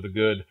 those are the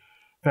good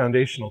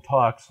foundational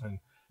talks, and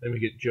then we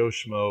get Joe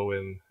Schmo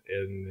in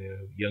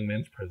the Young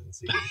Men's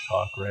Presidency to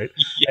talk, right?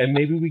 Yeah. And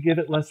maybe we give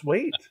it less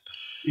weight.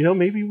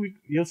 Maybe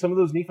some of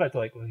those Nephites are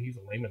like, well, he's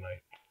a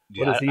Lamanite.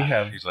 What does he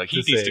have? He's like,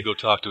 he needs to go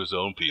talk to his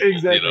own people.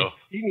 Exactly.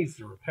 He needs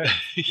to repent.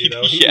 He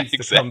needs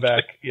to come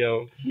back.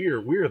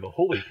 We're the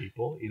holy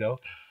people.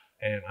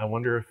 And I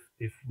wonder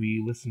if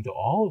we listen to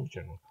all of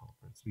General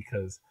Conference,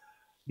 because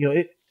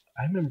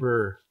I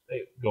remember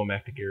going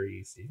back to Gary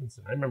E.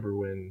 Stevenson. I remember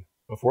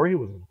before he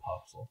was an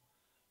apostle,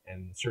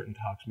 and certain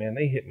talks, man,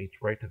 they hit me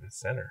right to the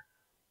center.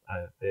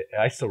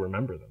 I still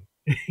remember them.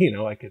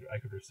 I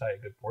could recite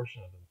a good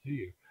portion of them to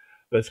you.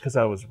 But it's because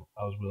I was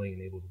willing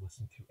and able to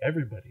listen to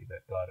everybody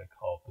that God had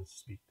called to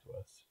speak to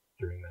us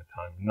during that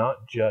time,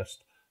 not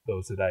just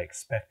those that I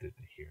expected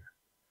to hear.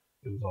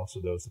 It was also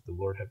those that the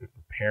Lord had been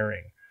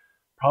preparing,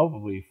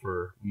 probably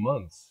for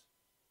months,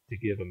 to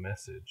give a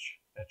message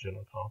at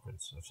General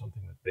Conference of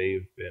something that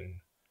they've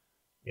been,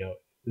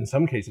 in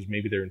some cases,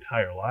 maybe their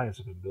entire lives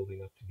have been building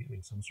up to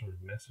giving some sort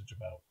of message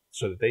about,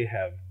 so that they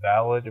have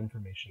valid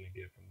information to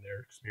give from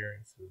their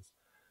experiences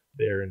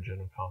there in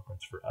General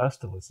Conference for us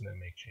to listen and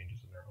make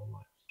changes in our own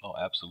lives. Oh,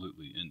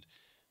 absolutely. And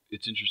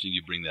it's interesting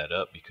you bring that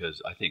up, because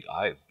I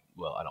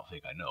don't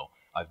think I know.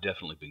 I've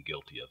definitely been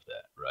guilty of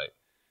that, right?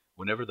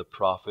 Whenever the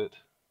prophet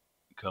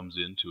comes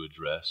in to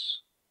address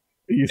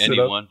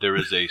anyone, there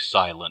is a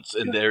silence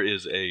and there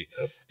is a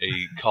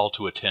call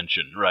to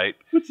attention, right?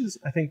 Which is,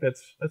 I think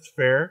that's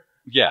fair.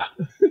 Yeah.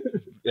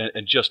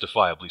 and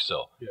justifiably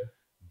so. Yeah.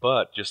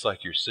 But just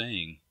like you're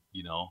saying,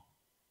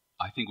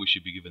 I think we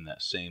should be given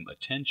that same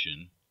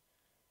attention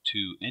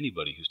to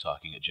anybody who's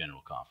talking at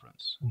General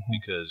Conference. Mm-hmm.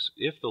 Because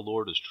if the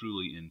Lord is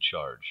truly in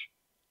charge,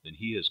 then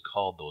he has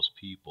called those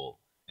people,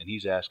 and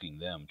he's asking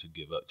them to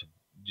give up, to,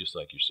 just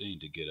like you're saying,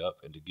 to get up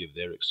and to give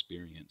their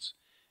experience,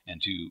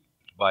 and to,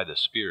 by the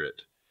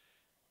Spirit,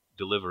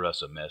 deliver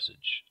us a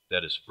message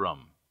that is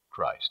from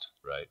Christ,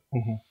 right?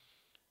 Mm-hmm.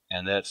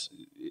 And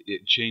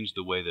it changed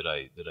the way that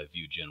I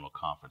view General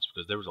Conference,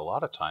 because there was a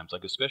lot of times,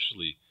 like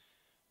especially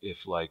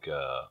if like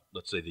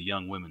let's say the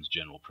Young Women's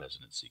General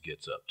Presidency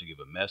gets up to give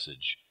a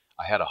message,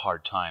 I had a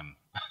hard time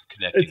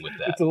connecting with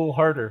that It's a little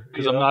harder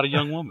because I'm not a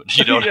young woman.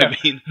 You know what Yeah. I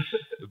mean?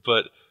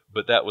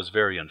 But that was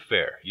very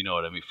unfair. You know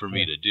what I mean, for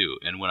me Yeah. to do.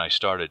 And when I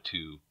started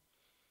to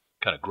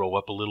kind of grow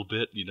up a little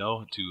bit, you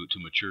know, to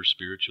mature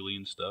spiritually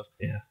and stuff,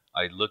 Yeah.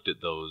 I looked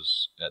at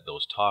those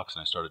talks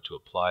and I started to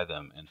apply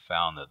them and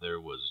found that there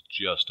was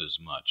just as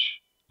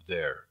much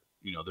there.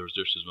 You know, there was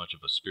just as much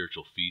of a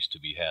spiritual feast to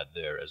be had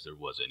there as there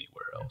was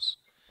anywhere else.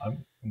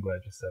 I'm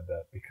glad you said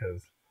that,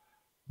 because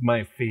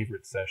my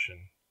favorite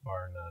session,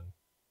 bar none,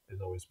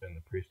 has always been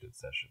the priesthood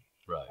session.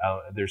 Right.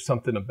 There's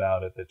something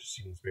about it that just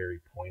seems very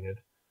pointed,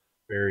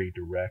 very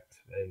direct,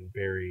 and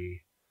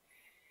very.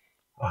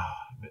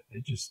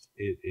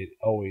 It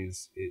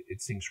always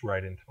sinks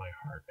right into my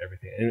heart,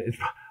 everything. And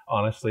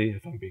honestly,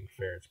 if I'm being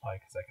fair, it's probably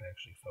because I can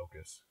actually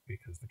focus,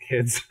 because the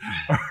kids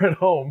are at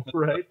home,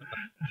 right?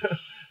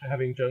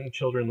 Having young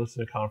children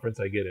listen to conference,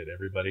 I get it.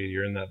 Everybody,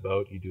 you're in that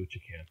boat. You do what you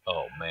can.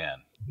 Oh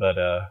man, but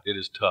it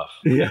is tough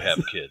yes. to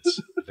have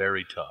kids.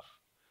 Very tough.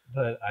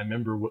 But I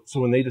remember, so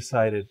when they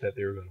decided that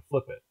they were going to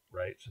flip it,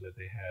 right? So that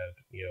they had,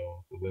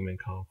 the women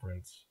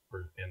conference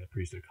and the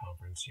priesthood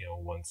conference,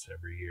 once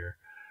every year.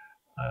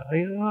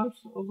 I was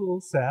a little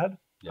sad.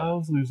 Yeah. I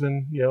was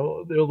losing, a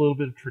little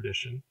bit of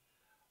tradition.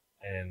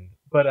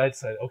 But I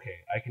decided, okay,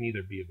 I can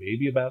either be a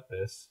baby about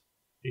this,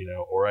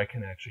 or I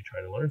can actually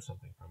try to learn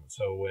something from it.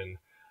 So when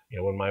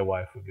my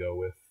wife would go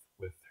with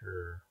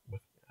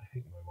I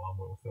think my mom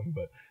went with them,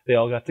 but they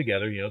all got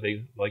together,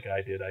 they, like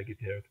I did, I get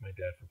together with my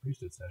dad for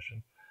priesthood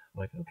session. I'm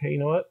like, okay, you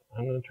know what?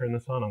 I'm going to turn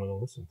this on. I'm going to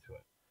listen to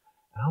it.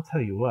 And I'll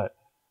tell you what,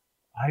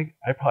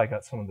 I probably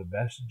got some of the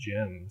best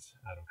gems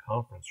out of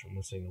conference from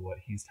listening to what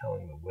he's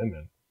telling the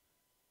women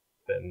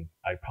than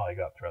I probably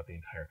got throughout the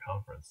entire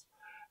conference.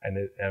 And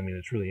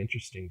it's really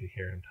interesting to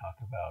hear him talk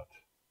about,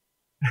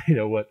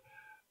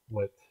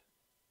 what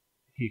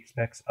he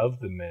expects of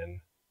the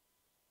men,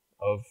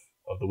 of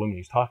the women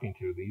he's talking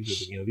to.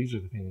 These are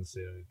the things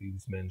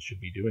these men should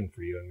be doing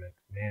for you. And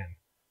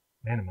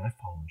man, am I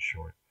falling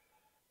short.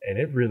 And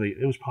it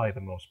was probably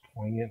the most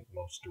poignant,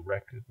 most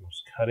directed,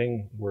 most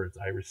cutting words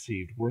I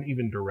received weren't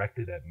even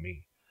directed at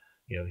me.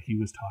 He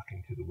was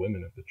talking to the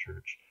women of the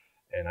church,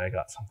 and I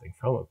got something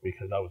from it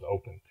because I was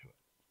open to it.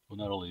 Well,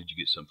 not only did you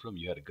get something from it,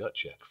 you had a gut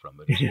check from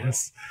it as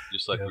yes. well.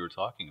 Just like we were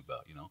talking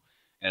about,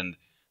 And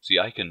see,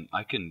 I can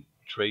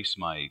trace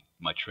my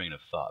train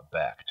of thought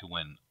back to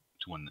when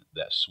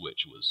that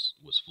switch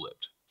was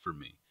flipped for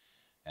me.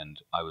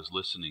 And I was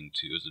listening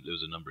to, it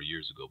was a number of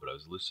years ago, but I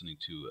was listening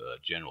to a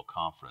general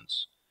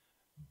conference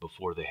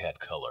before they had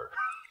color.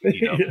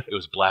 It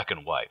was black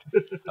and white.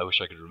 I wish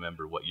I could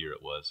remember what year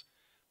it was,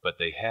 but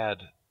they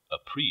had a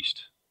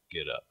priest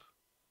get up,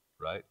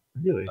 right?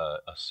 Really?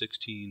 A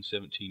 16,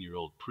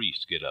 17-year-old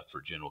priest get up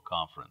for general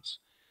conference.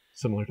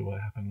 Similar to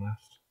what happened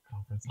last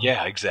conference.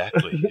 Yeah,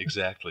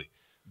 exactly.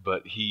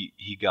 But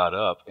he got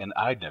up, and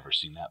I'd never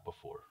seen that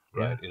before,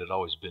 right? Yeah. It had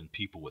always been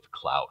people with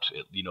clout.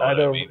 I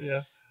mean?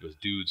 Yeah. It was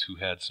dudes who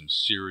had some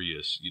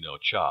serious,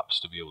 chops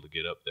to be able to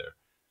get up there.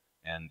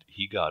 And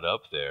he got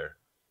up there,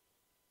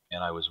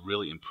 and I was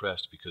really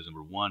impressed because,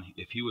 number one,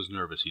 if he was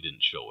nervous, he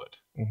didn't show it.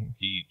 Mm-hmm.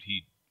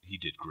 He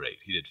did great.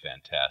 He did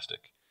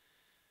fantastic.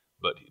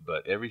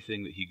 But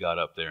everything that he got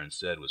up there and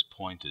said was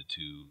pointed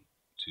to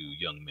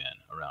young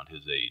men around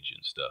his age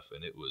and stuff,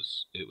 and it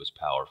was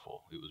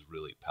powerful. It was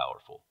really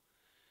powerful.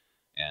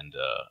 And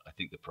I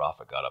think the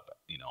prophet got up,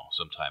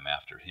 sometime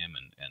after him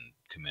and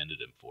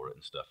commended him for it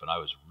and stuff, and I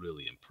was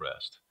really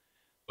impressed.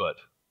 But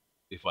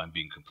if I'm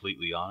being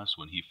completely honest,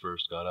 when he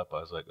first got up,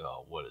 I was like,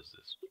 oh, what is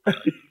this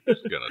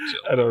going to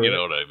tell me? You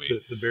know what I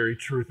mean? The very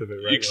truth of it,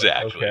 right?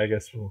 Exactly. Like, okay, I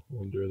guess we'll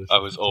endure this. I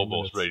was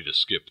almost ready to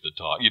skip the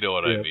talk. You know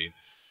what I Yeah. mean?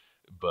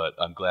 But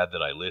I'm glad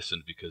that I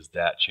listened, because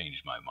that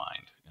changed my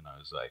mind. And I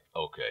was like,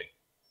 okay,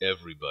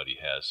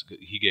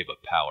 he gave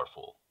a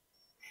powerful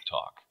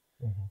talk.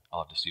 Mm-hmm.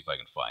 I'll have to see if I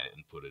can find it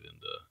and put it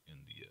in the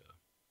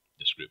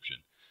description.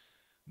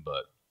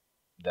 But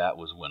that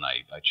was when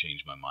I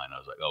changed my mind. I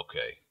was like,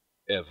 okay,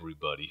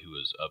 everybody who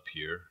is up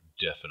here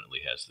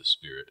definitely has the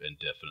Spirit and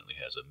definitely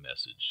has a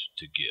message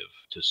to give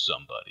to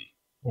somebody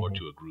or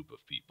to a group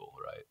of people,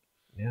 right?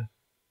 Yeah.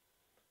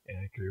 Yeah,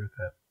 I agree with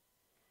that.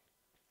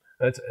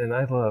 And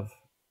I love,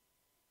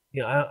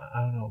 I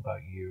don't know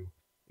about you,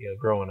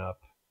 growing up,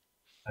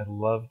 I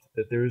loved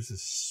that there's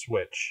this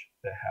switch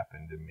that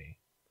happened in me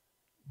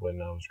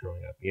when I was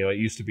growing up. It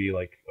used to be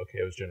like, okay,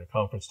 it was general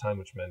conference time,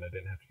 which meant I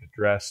didn't have to get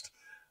dressed.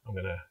 I'm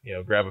going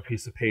to, grab a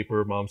piece of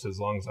paper. Mom says, as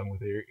long as I'm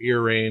with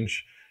ear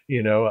range,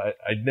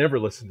 I'd never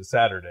listen to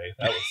Saturday.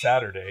 That was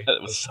Saturday.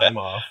 That was time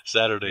off.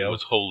 Saturday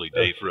was holy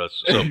day for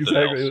us.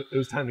 Exactly. Else. It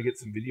was time to get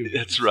some video games.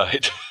 That's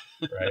right.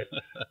 Right.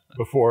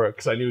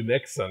 Because I knew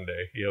next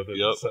Sunday,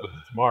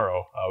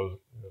 tomorrow I was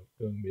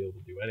going to be able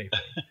to do anything,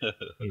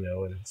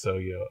 and so,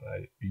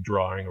 I'd be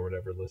drawing or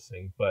whatever,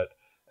 listening. But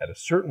at a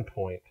certain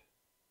point,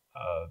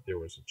 there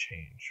was a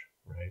change,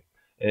 right?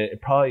 And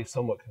it probably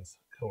somewhat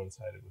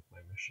coincided with my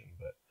mission,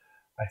 but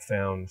I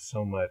found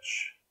so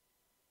much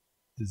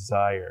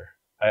desire.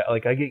 I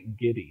get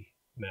giddy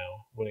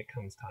now when it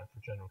comes time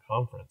for General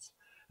Conference,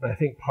 and I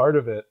think part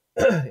of it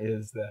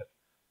is that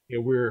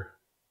we're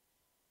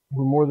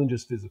more than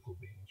just physical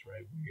beings,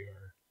 right?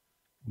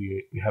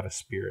 We have a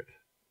spirit,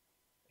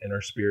 and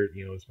our spirit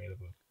is made of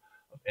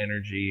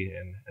energy,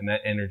 and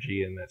that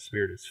energy and that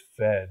spirit is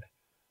fed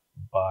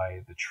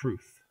by the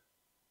truth,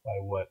 by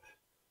what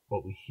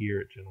we hear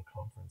at General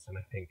Conference. And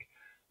I think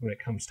when it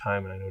comes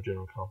time, and I know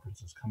General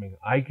Conference is coming,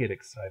 I get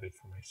excited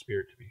for my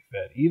spirit to be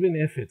fed, even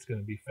if it's going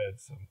to be fed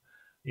some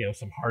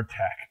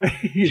hardtack,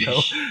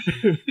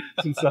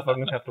 some stuff I'm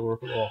going to have to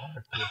work a little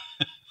hard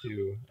to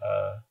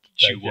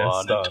chew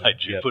on and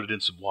digest. Yep. Put it in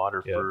some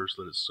water first,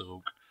 let it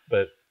soak.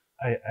 But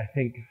I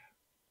think,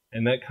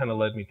 and that kind of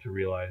led me to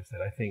realize that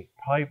I think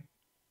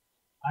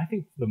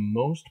the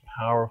most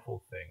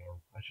powerful thing, or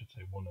I should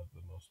say one of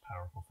the most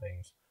powerful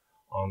things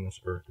on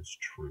this earth, is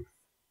truth.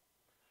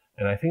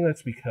 And I think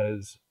that's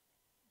because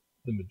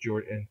the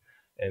majority,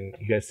 and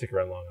you guys stick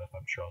around long enough,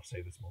 I'm sure I'll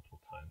say this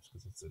multiple times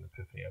because it's an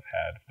epiphany I've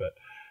had, but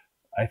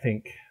I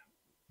think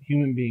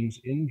human beings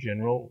in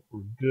general,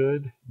 we're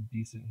good,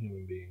 decent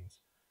human beings.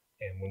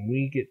 And when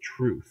we get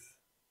truth,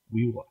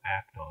 we will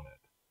act on it.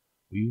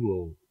 We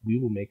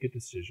will make a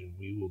decision.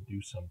 We will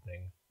do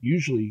something,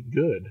 usually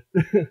good,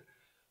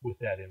 with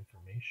that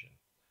information.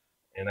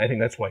 And I think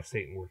that's why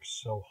Satan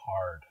works so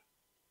hard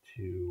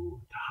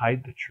to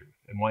hide the truth,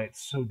 and why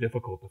it's so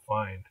difficult to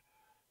find,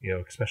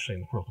 especially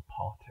in the world of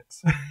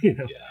politics.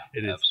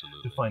 It is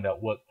absolutely. To find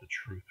out what the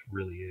truth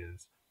really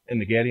is.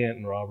 And the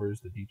Gadianton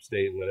robbers, the deep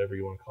state, whatever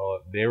you want to call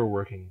it, they were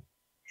working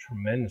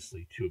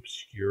tremendously to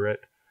obscure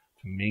it,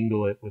 to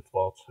mingle it with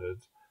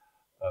falsehoods.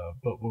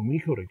 But when we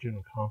go to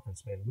General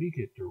Conference, man, we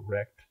get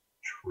direct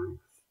truth.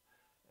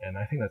 And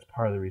I think that's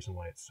part of the reason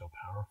why it's so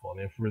powerful.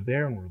 And if we're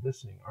there and we're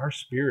listening, our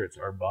spirits,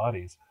 our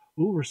bodies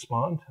will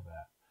respond to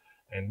that.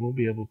 And we'll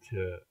be able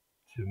to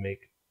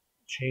make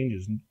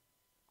changes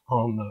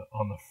on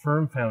the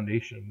firm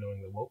foundation of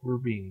knowing that what we're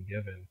being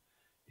given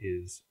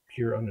is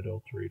pure,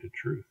 unadulterated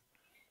truth.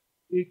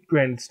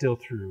 Granted, still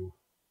through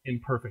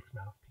imperfect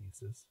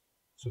mouthpieces,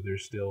 so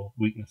there's still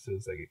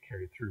weaknesses that get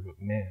carried through.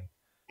 But man,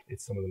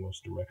 it's some of the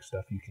most direct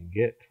stuff you can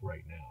get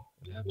right now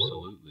in the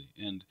world. Absolutely.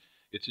 And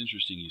it's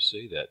interesting you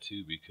say that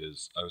too,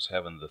 because I was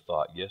having the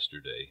thought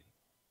yesterday,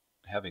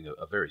 having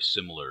a very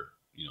similar,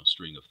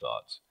 string of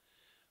thoughts,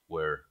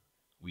 where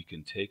we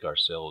can take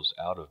ourselves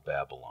out of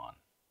Babylon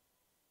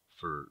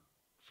for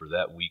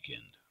that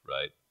weekend,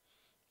 right?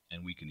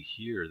 And we can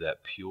hear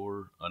that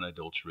pure,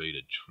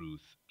 unadulterated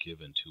truth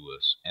given to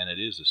us, and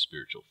it is a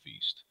spiritual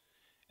feast.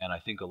 And I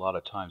think a lot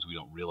of times we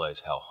don't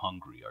realize how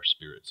hungry our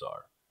spirits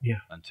are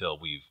until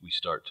we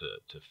start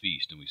to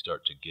feast and we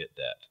start to get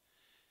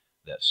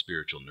that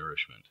spiritual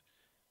nourishment.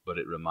 But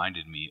it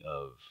reminded me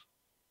of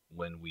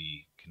when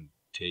we can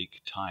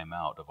take time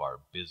out of our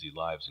busy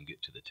lives and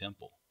get to the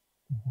temple.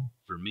 Mm-hmm.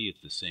 For me,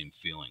 it's the same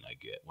feeling I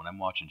get. When I'm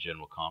watching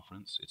General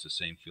Conference, it's the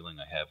same feeling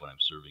I have when I'm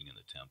serving in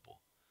the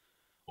temple.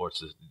 Or it's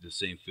the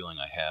same feeling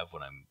I have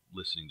when I'm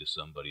listening to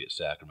somebody at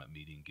sacrament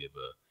meeting give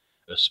a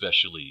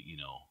especially,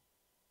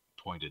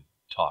 pointed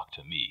talk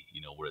to me,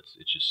 where it's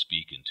just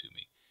speaking to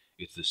me.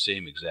 It's the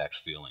same exact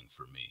feeling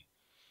for me.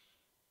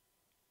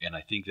 And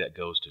I think that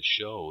goes to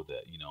show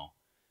that,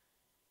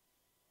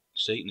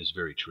 Satan is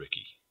very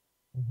tricky.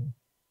 Mm-hmm.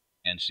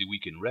 And see, we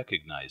can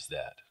recognize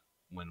that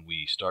when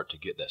we start to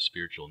get that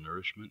spiritual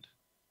nourishment.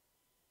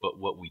 But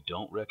what we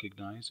don't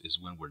recognize is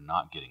when we're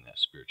not getting that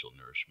spiritual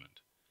nourishment.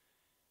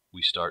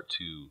 We start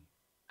to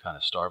kind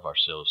of starve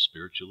ourselves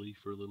spiritually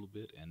for a little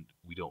bit, and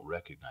we don't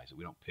recognize it.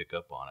 We don't pick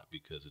up on it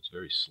because it's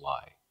very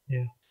sly.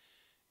 Yeah.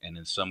 And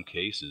in some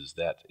cases,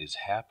 that is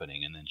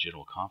happening, and then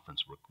General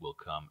Conference will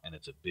come, and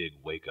it's a big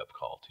wake-up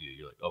call to you.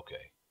 You're like,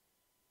 okay,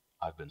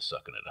 I've been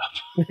sucking it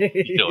up.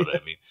 You know what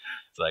I mean?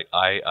 It's like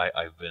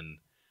I've been,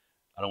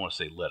 I don't want to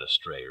say led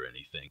astray or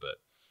anything, but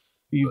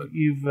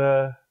you've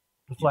the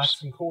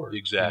flaxen cord.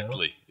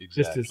 Exactly.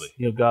 Just as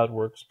God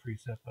works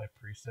precept by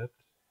precept.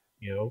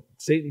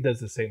 Satan does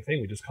the same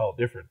thing. We just call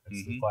it different.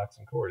 It's the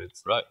flaxen cord.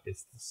 It's right.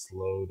 It's the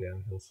slow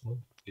downhill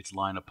slope. It's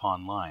line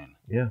upon line.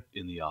 Yeah.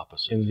 In the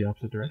opposite direction. In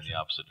the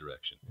opposite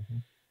direction. Mm-hmm.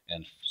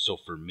 And so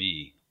for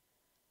me,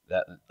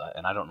 that,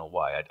 and I don't know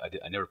why,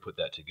 I never put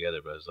that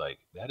together, but I was like,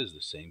 that is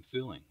the same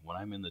feeling. When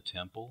I'm in the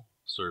temple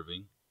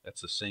serving,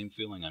 that's the same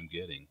feeling I'm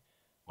getting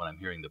when I'm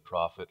hearing the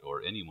prophet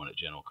or anyone at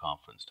General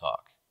Conference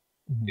talk.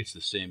 Mm-hmm. It's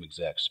the same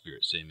exact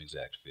spirit, same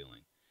exact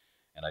feeling.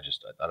 And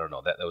I don't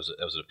know, that was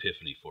an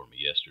epiphany for me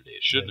yesterday.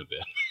 It shouldn't have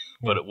been,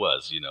 but it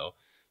was,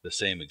 the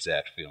same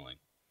exact feeling.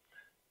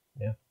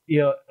 Yeah.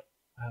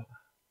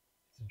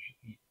 It's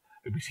interesting.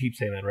 We keep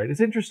saying that, right? It's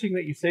interesting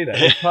that you say that.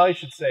 I probably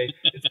should say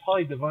it's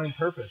probably divine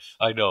purpose.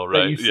 I know,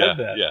 right? That you said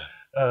that.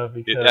 Yeah.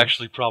 Because, it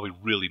actually probably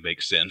really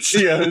makes sense.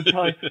 Yeah, it's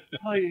probably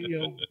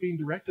being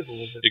directed a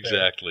little bit.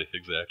 Exactly.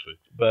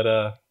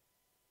 But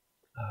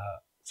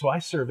so I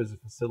serve as a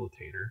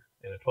facilitator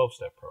in a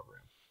 12-step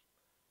program,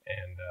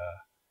 and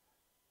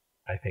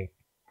I think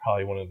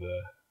probably one of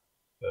the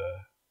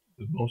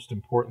the most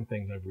important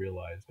things I've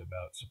realized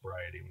about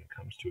sobriety when it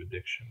comes to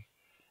addiction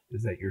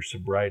is that your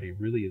sobriety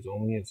really is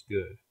only as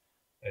good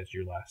as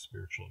your last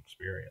spiritual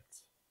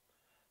experience.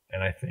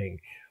 And I think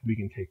we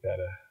can take that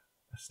a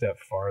step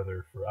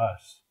farther for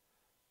us,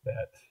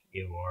 that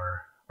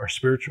our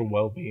spiritual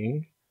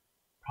well-being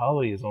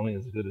probably is only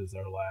as good as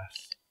our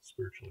last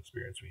spiritual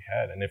experience we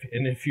had. And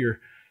if you're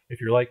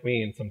like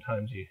me, and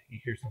sometimes you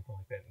hear something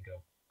like that and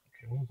go,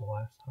 okay, when was the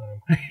last time?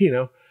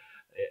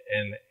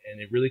 And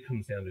it really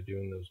comes down to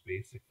doing those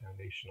basic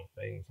foundational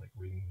things like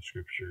reading the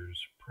scriptures,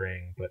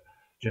 praying. But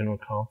General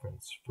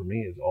Conference for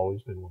me has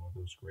always been one of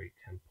those great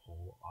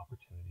tentpole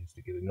opportunities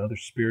to get another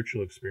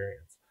spiritual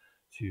experience,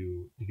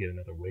 to get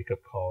another wake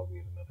up call, to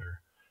get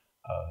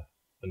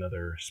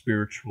another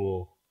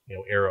spiritual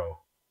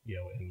arrow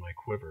in my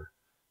quiver,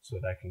 so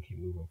that I can keep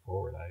moving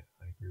forward. I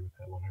agree with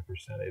that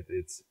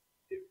 100%.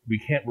 We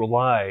can't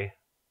rely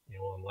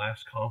on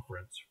last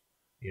conference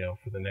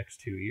for the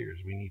next 2 years.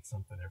 We need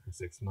something every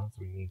 6 months.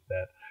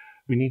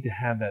 We need to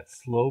have that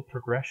slow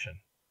progression,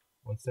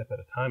 one step at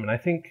a time. And I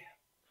think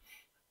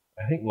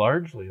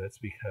largely that's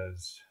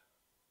because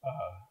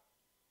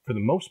for the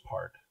most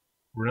part,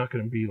 we're not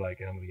going to be like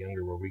Emily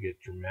Younger, where we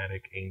get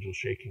dramatic angel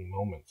shaking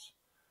moments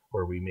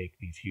where we make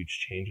these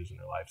huge changes in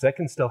our lives. That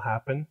can still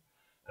happen.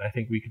 And I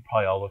think we could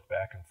probably all look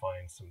back and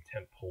find some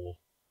tentpole,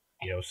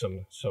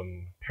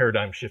 some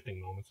paradigm shifting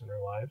moments in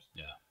our lives.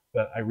 Yeah.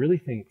 But I really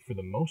think for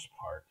the most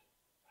part,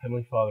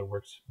 Heavenly Father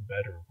works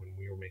better when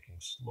we are making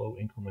slow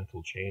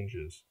incremental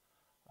changes.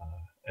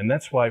 And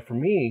that's why for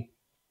me,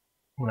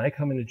 when I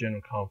come into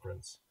General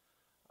Conference,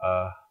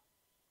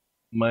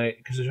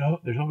 because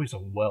there's always a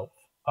wealth.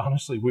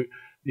 Honestly,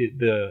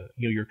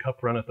 your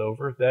cup runneth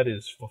over. That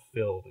is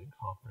fulfilled in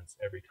conference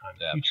every time.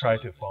 Absolutely. If you try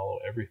to follow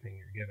everything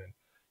you're given,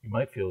 you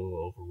might feel a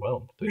little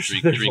overwhelmed.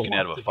 Drinking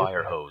out of a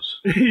fire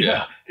hose.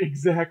 Yeah,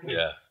 exactly.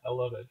 Yeah. I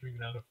love that.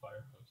 Drinking out of a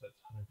fire hose. That's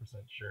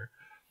 100% sure.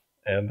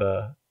 And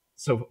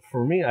so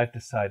for me, I've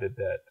decided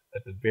that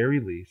at the very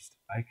least,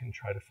 I can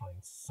try to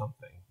find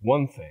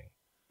one thing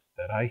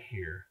that I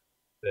hear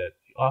that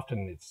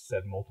often it's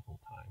said multiple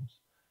times,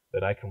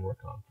 that I can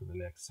work on for the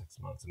next 6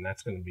 months. And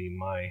that's going to be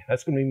my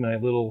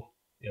little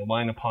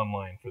line upon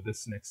line for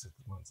this next 6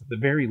 months. At the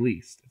very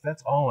least, if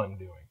that's all I'm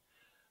doing,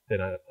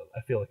 then I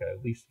feel like I'm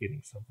at least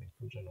getting something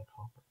from General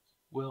Conference.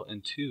 Well,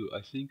 and two,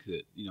 I think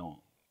that,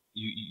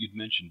 you'd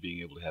mentioned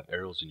being able to have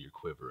arrows in your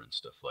quiver and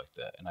stuff like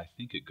that. And I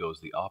think it goes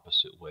the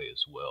opposite way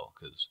as well,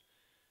 because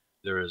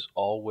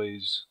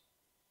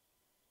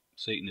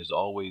Satan is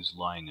always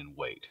lying in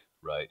wait,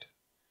 right?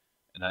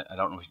 And I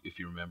don't know if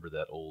you remember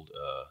that old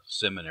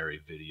seminary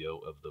video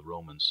of the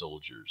Roman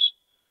soldiers,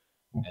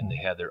 mm-hmm. and they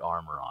had their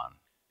armor on,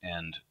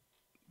 and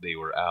they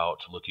were out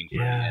looking for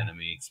the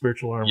enemy.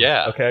 Spiritual armor.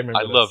 Yeah. Okay, I remember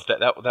I love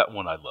that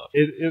one. I love.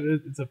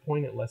 It's a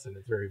poignant lesson.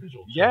 It's very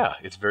visual. Yeah,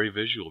 it's very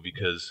visual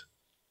because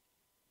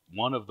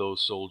one of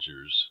those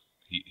soldiers,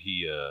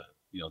 he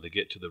they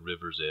get to the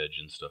river's edge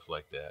and stuff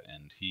like that,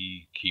 and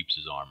he keeps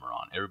his armor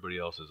on. Everybody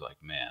else is like,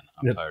 man,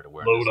 I'm tired of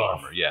wearing this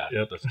armor. Yeah,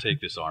 let's take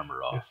this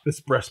armor off.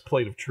 This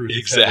breastplate of truth.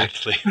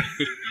 Exactly.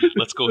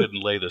 Let's go ahead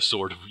and lay the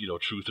sword of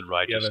truth and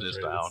righteousness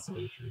down.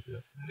 Truth,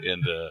 yeah.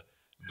 And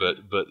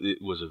but it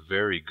was a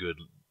very good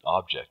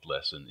object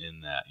lesson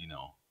in that,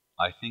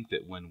 I think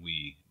that when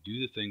we do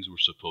the things we're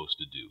supposed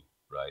to do,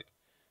 right?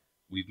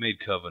 We've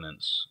made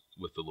covenants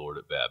with the Lord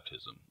at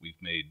baptism.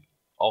 We've made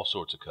all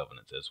sorts of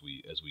covenants as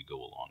we go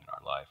along in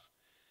our life.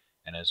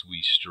 And as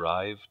we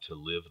strive to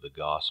live the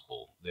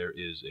gospel, there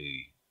is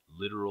a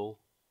literal,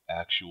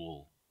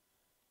 actual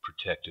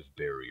protective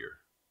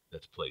barrier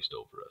that's placed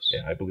over us.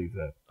 Yeah, I believe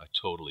that. I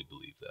totally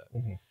believe that.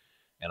 Mm-hmm.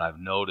 And I've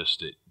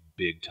noticed it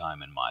big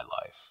time in my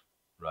life,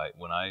 right?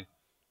 When I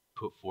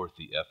put forth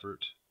the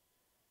effort,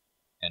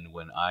 and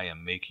when I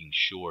am making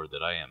sure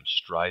that I am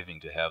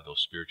striving to have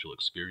those spiritual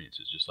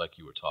experiences, just like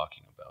you were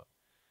talking about,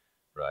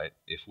 right?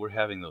 If we're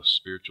having those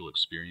spiritual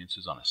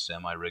experiences on a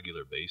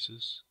semi-regular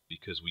basis,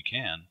 because we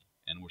can,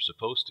 and we're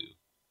supposed to,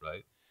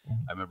 right?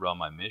 Mm-hmm. I remember on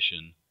my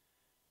mission,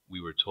 we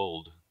were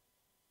told,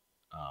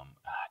 I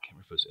can't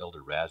remember if it was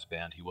Elder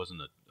Razband, he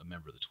wasn't a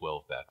member of the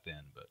 12 back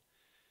then, but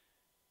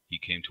he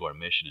came to our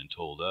mission and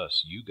told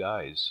us, you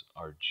guys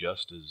are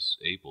just as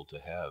able to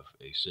have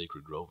a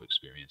Sacred Grove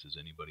experience as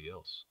anybody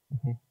else,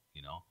 mm-hmm.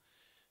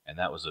 And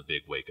that was a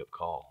big wake-up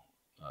call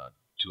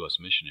to us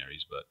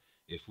missionaries. But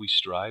if we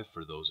strive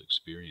for those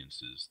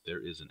experiences, there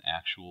is an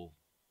actual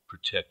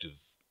protective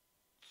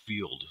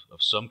field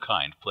of some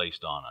kind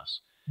placed on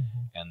us,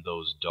 mm-hmm. and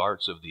those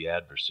darts of the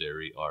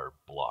adversary are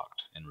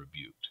blocked and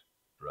rebuked,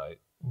 right?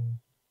 Mm-hmm.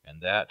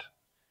 And that,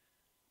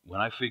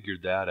 when I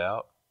figured that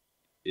out,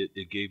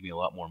 it gave me a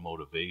lot more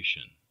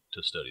motivation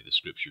to study the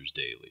scriptures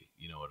daily.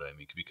 You know what I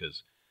mean?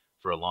 Because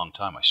for a long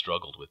time I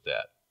struggled with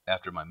that.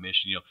 After my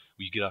mission, when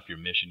you get off your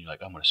mission, you're like,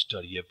 I'm going to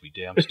study every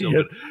day. I'm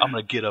going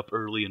to get up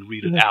early and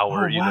read an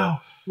hour. Wow,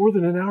 more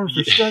than an hour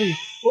for study.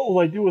 What will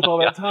I do with all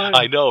that time?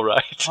 I know,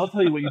 right? I'll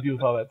tell you what you do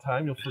with all that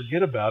time. You'll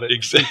forget about it.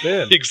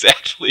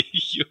 Exactly.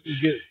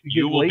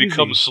 You will lazy.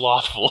 Become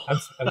slothful.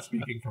 I'm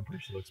speaking from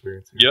personal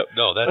experience here. Yep.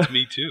 No, that's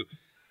me too.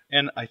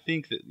 And I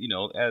think that,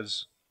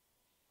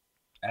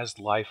 as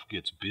life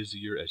gets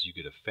busier, as you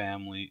get a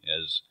family,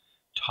 as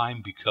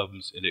time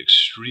becomes an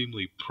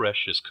extremely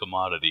precious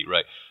commodity,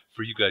 right?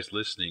 For you guys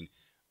listening,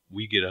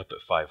 we get up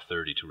at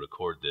 5:30 to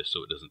record this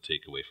so it doesn't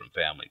take away from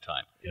family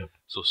time. Yep.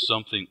 So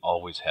something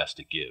always has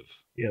to give,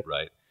 Yep.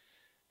 right?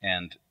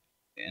 And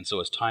so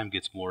as time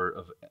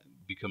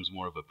becomes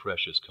more of a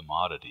precious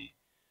commodity,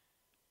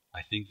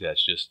 I think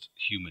that's just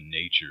human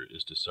nature,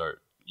 is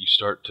you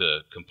start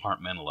to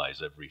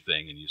compartmentalize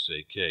everything, and you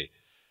say, okay,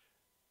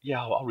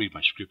 yeah, I'll read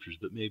my scriptures,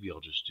 but maybe I'll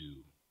just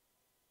do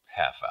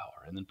half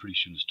hour, and then pretty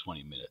soon it's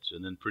 20 minutes,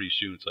 and then pretty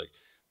soon it's like,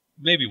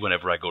 maybe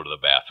whenever I go to the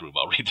bathroom,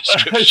 I'll read the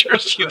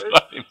scriptures. You know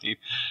what I mean?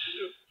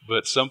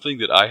 But something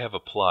that I have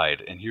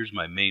applied, and here's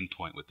my main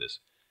point with this,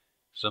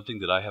 something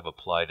that I have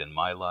applied in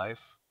my life,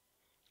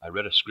 I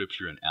read a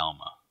scripture in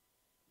Alma.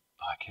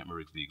 I can't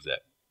remember the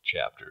exact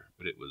chapter,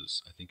 but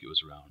I think it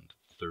was around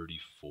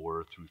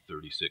 34 through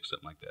 36,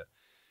 something like that.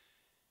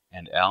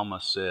 And Alma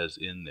says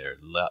in there,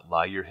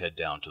 lie your head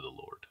down to the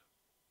Lord.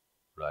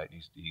 Right?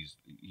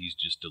 He's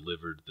just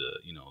delivered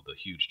the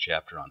huge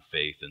chapter on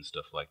faith and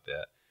stuff like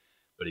that.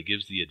 But he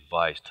gives the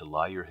advice to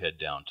lie your head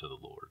down to the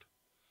Lord.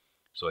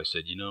 So I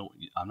said,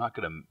 I'm not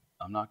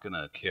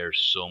gonna care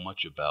so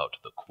much about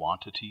the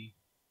quantity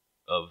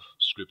of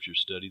scripture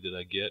study that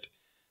I get,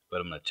 but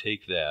I'm gonna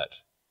take that,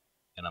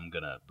 and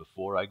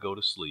before I go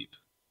to sleep,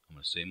 I'm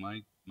gonna say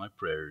my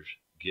prayers,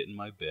 get in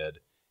my bed,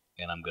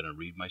 and I'm gonna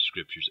read my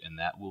scriptures, and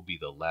that will be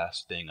the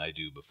last thing I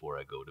do before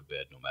I go to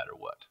bed, no matter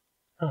what.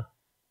 Huh.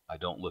 I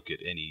don't look at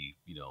any,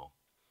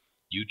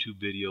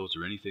 YouTube videos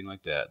or anything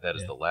like that. That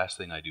is the last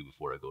thing I do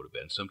before I go to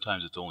bed. And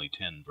sometimes it's only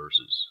 10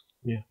 verses,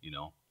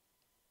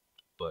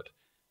 But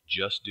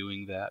just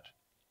doing that,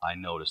 I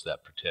noticed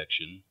that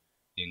protection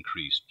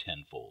increased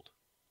tenfold.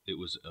 It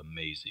was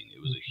amazing.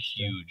 It was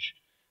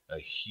a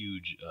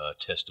huge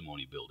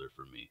testimony builder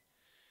for me.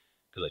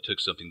 Because I took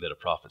something that a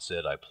prophet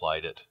said, I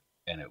applied it,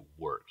 and it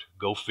worked.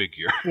 Go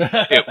figure.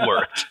 It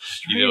worked.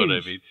 You know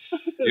what I mean?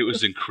 It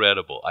was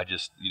incredible. I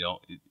just,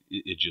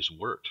 it just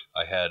worked.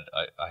 I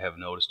have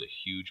noticed a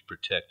huge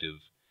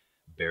protective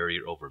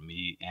barrier over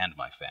me and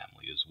my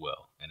family as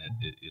well. And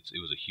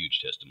it was a huge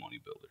testimony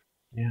builder.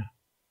 Yeah.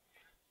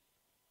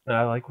 And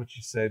I like what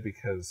you say,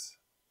 because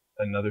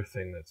another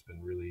thing that's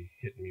been really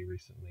hitting me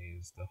recently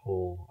is the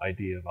whole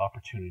idea of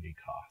opportunity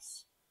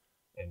costs.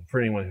 And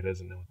for anyone who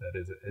doesn't know what that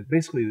is, it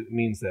basically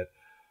means that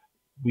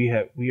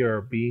we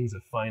are beings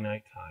of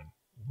finite time.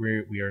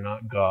 We are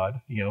not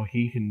God.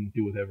 He can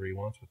do whatever he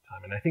wants with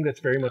time. And I think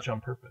that's very much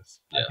on purpose.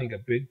 Yeah. I think a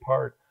big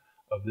part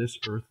of this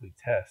earthly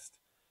test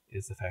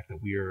is the fact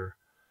that we are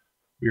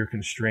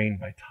constrained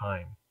by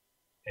time.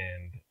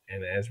 And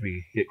as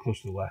we get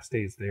close to the last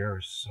days, there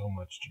is so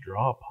much to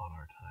draw upon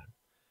our time.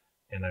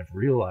 And I've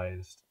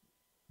realized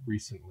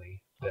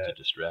recently that lots of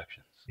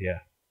distractions.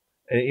 Yeah.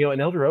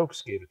 And Elder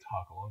Oaks gave a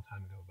talk a long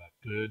time ago about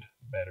good,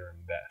 better,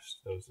 and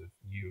best. Those of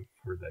you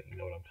who've heard that, you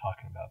know what I'm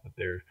talking about. But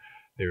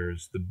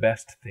there's the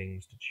best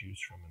things to choose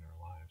from in our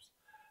lives.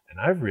 And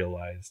I've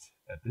realized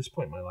at this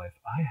point in my life,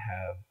 I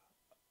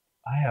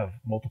have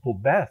multiple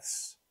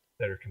bests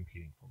that are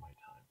competing for my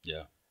time.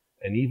 Yeah.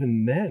 And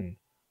even then,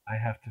 I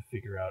have to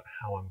figure out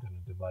how I'm going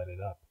to divide it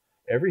up.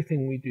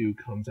 Everything we do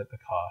comes at the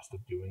cost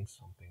of doing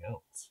something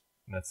else.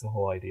 And that's the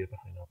whole idea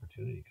behind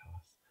opportunity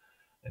costs.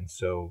 And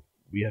so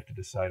we have to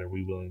decide, are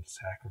we willing to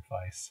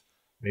sacrifice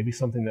maybe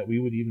something that we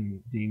would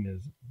even deem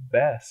as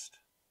best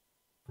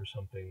for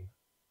something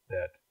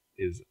that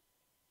is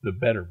the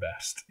better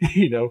best?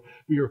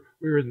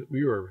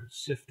 We were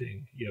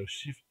sifting,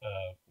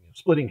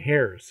 splitting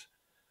hairs,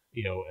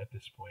 at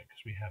this point,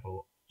 because we have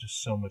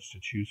just so much to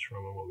choose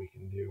from and what we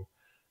can do.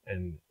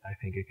 And I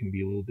think it can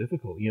be a little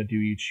difficult. Do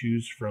you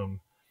choose from,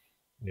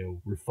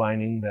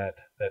 refining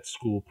that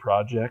school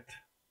project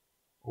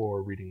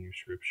or reading your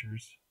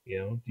scriptures?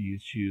 Do you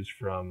choose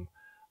from,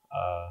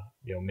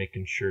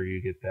 making sure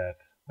you get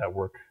that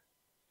work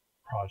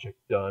project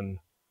done,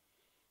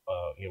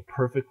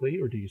 perfectly,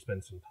 or do you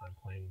spend some time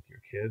playing with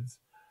your kids?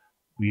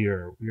 We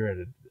are at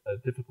a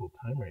difficult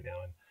time right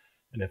now.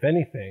 And if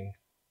anything,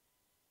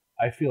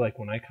 I feel like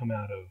when I come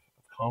out of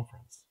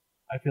conference,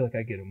 I feel like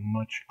I get a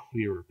much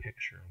clearer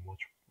picture on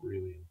what's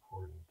really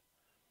important.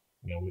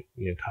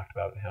 We talked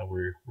about how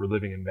we're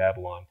living in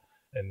Babylon,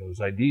 and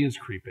those ideas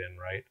creep in,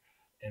 right?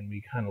 And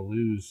we kind of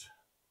lose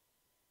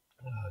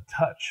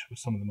touch with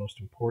some of the most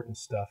important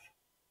stuff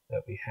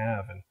that we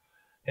have.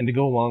 And to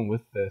go along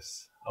with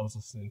this, I was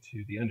listening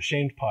to the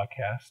Unashamed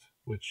podcast,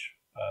 which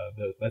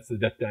that's the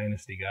Duck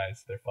Dynasty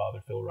guys, their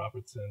father, Phil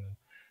Robertson,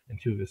 and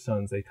two of his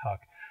sons. They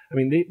talk. I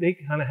mean, they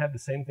kind of had the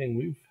same thing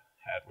we've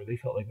had, where they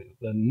felt like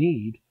the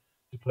need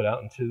to put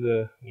out into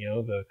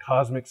the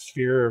cosmic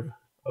sphere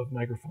of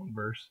microphone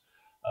verse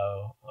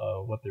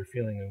what they're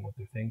feeling and what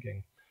they're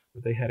thinking.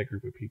 But they had a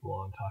group of people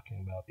on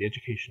talking about the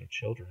education of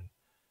children,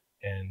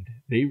 and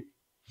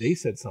they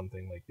said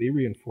something like, they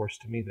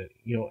reinforced to me that,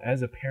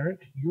 as a parent,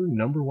 your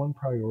number one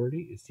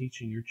priority is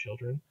teaching your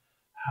children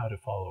how to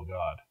follow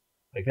God.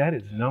 Like, that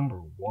is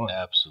number one.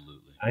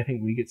 Absolutely. I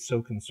think we get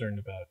so concerned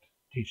about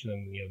teaching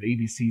them, the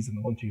ABCs and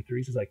the 1, 2,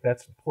 3s. Is like,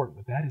 that's important,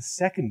 but that is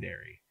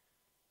secondary.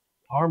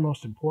 Our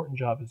most important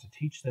job is to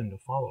teach them to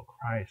follow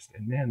Christ.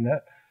 And man,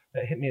 that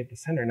hit me at the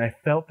center, and I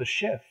felt the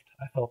shift.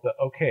 I felt that,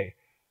 okay,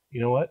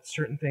 you know what?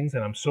 Certain things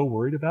that I'm so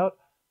worried about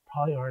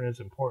probably aren't as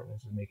important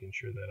as making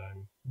sure that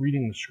I'm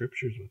reading the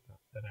scriptures with them,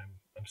 that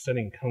I'm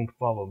studying Come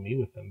Follow Me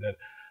with them, that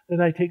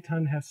I take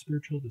time to have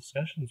spiritual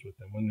discussions with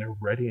them when they're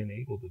ready and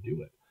able to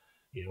do it.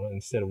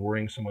 Instead of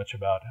worrying so much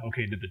about,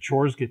 okay, did the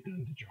chores get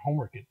done? Did your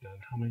homework get done?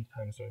 How many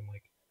times do I'm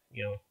like,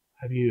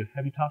 have you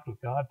talked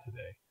with God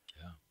today?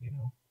 Yeah.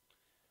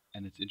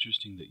 And it's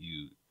interesting that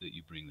you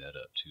bring that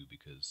up too,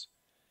 because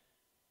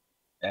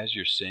as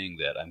you're saying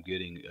that, I'm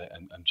getting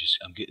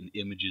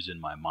images in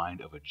my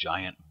mind of a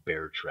giant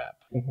bear trap.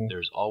 Mm-hmm.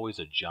 There's always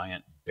a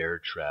giant bear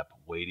trap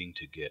waiting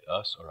to get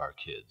us or our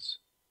kids.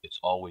 It's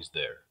always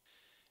there.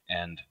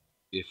 And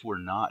if we're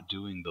not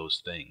doing those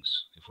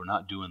things, if we're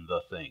not doing the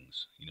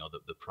things,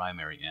 the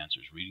primary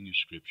answers, reading your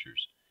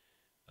scriptures,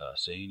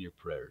 saying your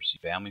prayers,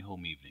 family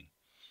home evening,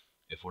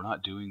 if we're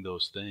not doing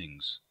those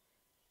things,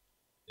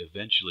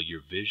 eventually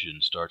your vision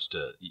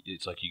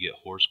it's like you get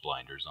horse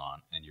blinders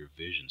on and your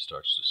vision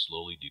starts to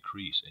slowly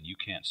decrease and you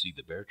can't see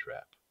the bear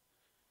trap.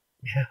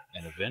 Yeah.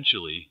 And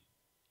eventually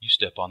you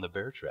step on the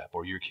bear trap,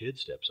 or your kid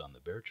steps on the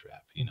bear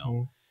trap,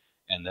 Mm-hmm.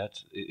 And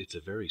it's a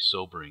very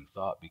sobering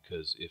thought,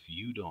 because if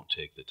you don't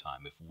take the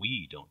time, if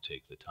we don't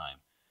take the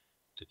time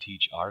to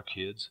teach our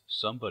kids,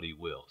 somebody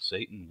will.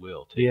 Satan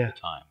will take the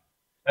time.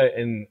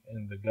 And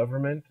the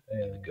government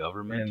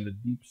and the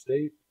deep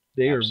state,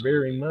 they are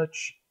very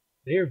much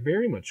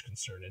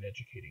concerned in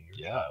educating your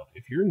child.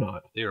 If you're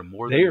not, they are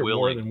more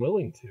than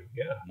willing to.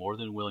 Yeah. More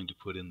than willing to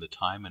put in the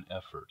time and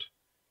effort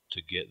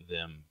to get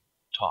them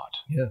taught.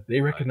 Yeah,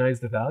 they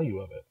recognize the value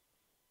of it.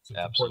 So it's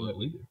absolutely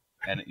important that we do.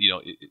 And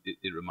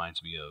it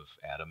reminds me of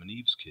Adam and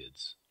Eve's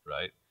kids,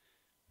 right?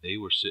 They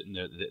were sitting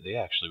there. They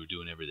actually were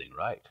doing everything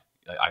right.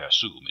 I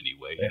assume,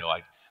 anyway.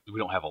 Yeah. We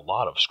don't have a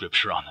lot of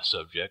scripture on the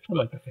subject. I'd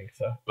like to think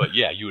so. But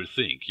yeah, you would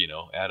think,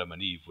 Adam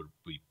and Eve would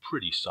be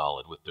pretty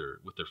solid with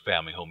their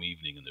family home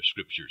evening and their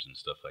scriptures and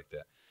stuff like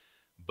that.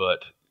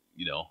 But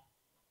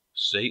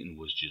Satan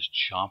was just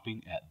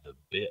chomping at the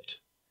bit,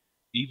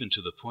 even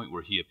to the point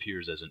where he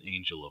appears as an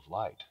angel of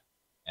light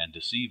and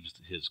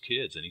deceives his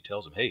kids, and he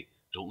tells them, hey,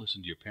 don't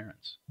listen to your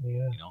parents.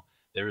 Yeah.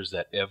 There is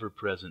that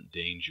ever-present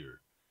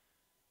danger.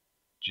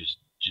 Just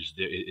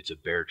there. It's a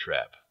bear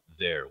trap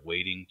there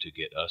waiting to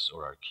get us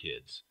or our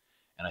kids.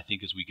 And I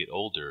think as we get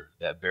older,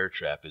 that bear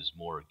trap is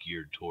more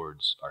geared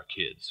towards our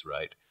kids,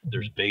 right? Mm-hmm.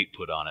 There's bait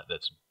put on it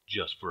that's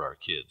just for our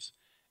kids,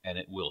 and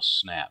it will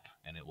snap,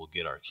 and it will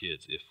get our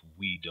kids if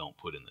we don't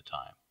put in the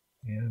time.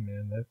 Yeah,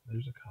 man,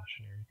 there's a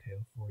cautionary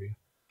tale for you.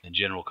 In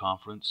General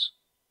Conference,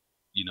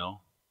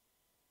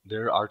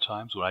 there are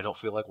times when I don't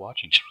feel like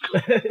watching.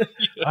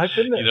 I've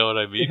been there. You know what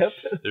I mean?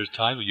 Yep. There's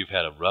times when you've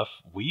had a rough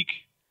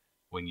week,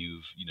 when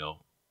you've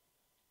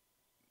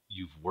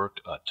worked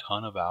a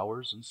ton of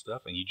hours and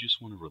stuff, and you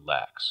just want to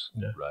relax,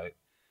 right?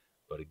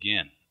 But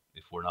again,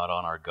 if we're not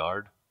on our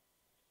guard,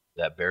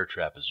 that bear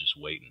trap is just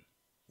waiting.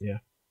 Yeah.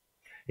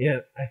 Yeah,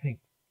 I think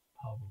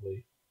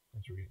probably,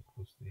 as we're getting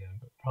close to the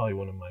end, but probably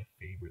one of my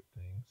favorite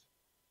things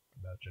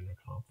about General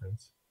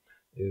Conference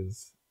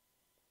is,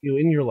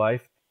 in your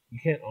life, you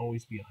can't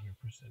always be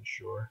 100%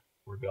 sure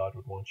where God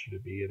would want you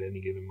to be at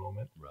any given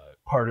moment. Right.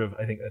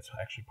 I think that's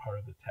actually part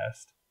of the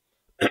test,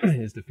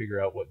 is to figure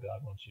out what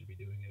God wants you to be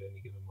doing at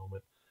any given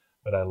moment.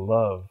 But I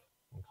love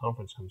when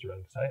conference comes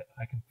around, because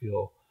I can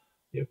feel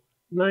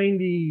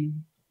 99%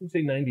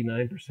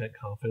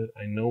 confident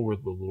I know where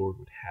the Lord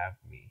would have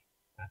me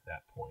at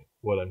that point,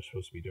 what I'm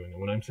supposed to be doing.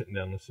 And when I'm sitting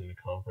down listening to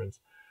conference,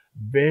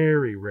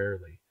 very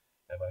rarely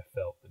have I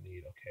felt the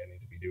need, okay, I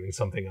need to be doing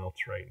something else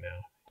right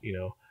now.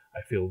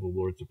 I feel the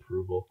Lord's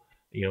approval,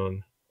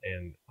 and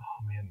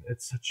oh man,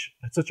 it's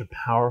such a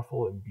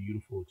powerful and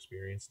beautiful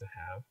experience to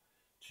have,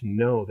 to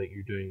know that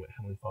you're doing what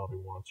Heavenly Father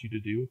wants you to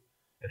do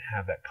and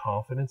have that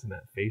confidence and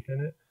that faith in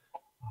it.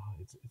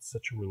 It's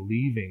such a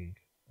relieving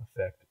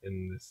effect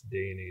in this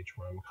day and age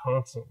where I'm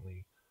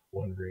constantly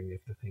wondering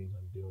if the things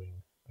I'm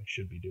doing I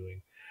should be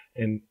doing.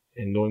 And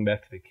going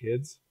back to the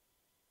kids,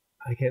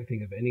 I can't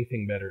think of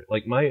anything better.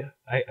 Like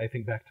I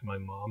think back to my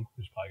mom,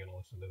 who's probably going to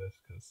listen to this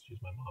because she's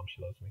my mom.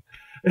 She loves me.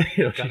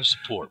 Gotta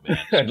support,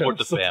 man. Support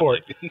the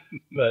family.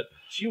 But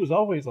she was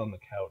always on the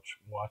couch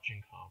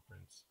watching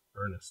conference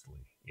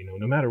earnestly,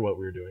 no matter what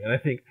we were doing. And I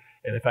think,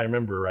 and if I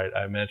remember right,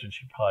 I imagine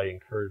she probably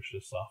encouraged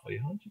us softly,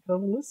 why don't you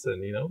come and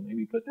listen,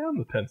 maybe put down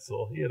the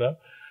pencil,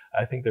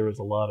 I think there was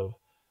a lot of,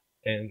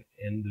 and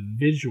the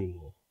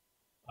visual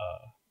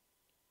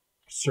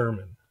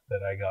sermon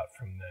that I got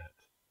from that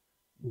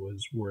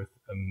was worth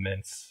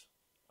immense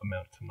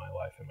amount to my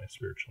life and my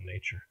spiritual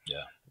nature.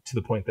 Yeah. To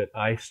the point that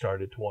I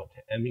started to want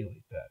to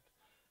emulate that.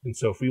 And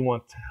so if we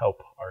want to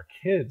help our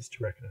kids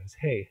to recognize,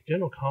 hey,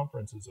 General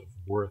Conference is of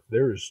worth,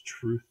 there is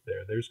truth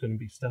there. There's going to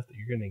be stuff that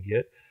you're going to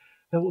get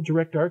that will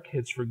direct our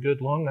kids for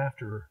good long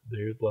after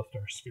they've left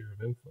our sphere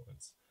of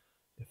influence.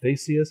 If they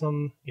see us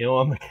on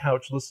the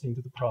couch listening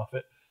to the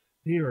prophet,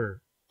 they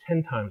are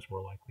 10 times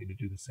more likely to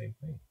do the same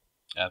thing.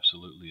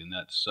 Absolutely, and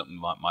that's something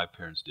my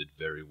parents did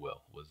very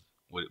well. Was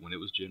when it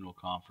was general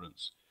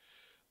conference,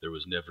 there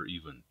was never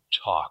even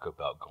talk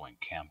about going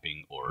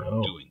camping or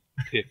No. doing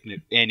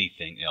picnic,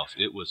 anything else.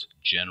 It was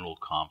general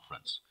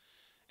conference,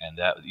 and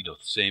that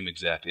same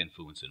exact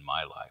influence in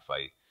my life.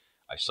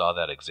 I saw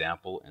that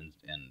example,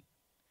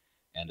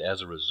 and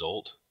as a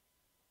result,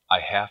 I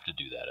have to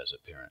do that as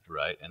a parent,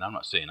 right? And I'm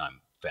not saying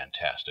I'm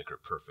fantastic or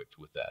perfect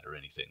with that or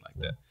anything like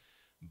Yeah. that,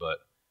 but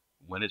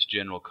when it's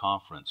general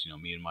conference,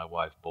 me and my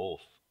wife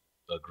both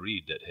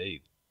agreed that,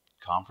 hey,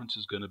 conference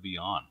is going to be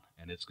on,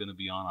 and it's going to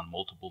be on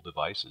multiple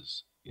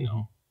devices.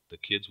 Mm-hmm. The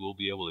kids will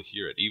be able to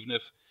hear it, even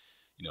if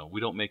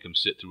we don't make them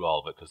sit through all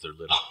of it because they're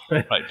little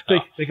right they,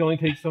 now. they can only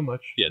take so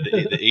much. Yeah,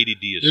 the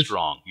ADD is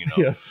strong.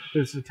 Yeah,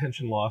 there's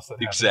attention loss that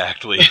happens.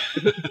 Exactly.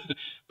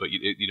 But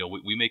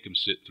we make them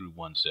sit through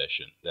one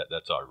session.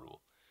 That's our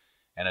rule.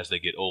 And as they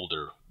get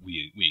older,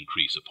 we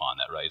increase upon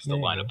that, right? It's the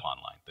line upon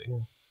line thing.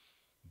 Yeah.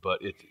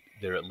 But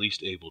they're at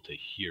least able to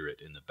hear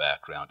it in the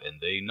background,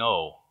 and they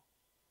know,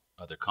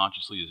 either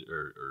consciously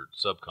or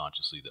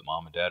subconsciously, that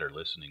mom and dad are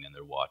listening and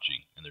they're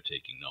watching and they're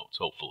taking notes,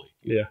 hopefully.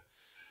 Yeah.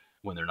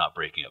 When they're not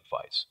breaking up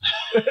fights.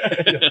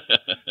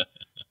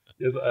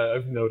 Yes,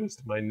 I've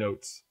noticed my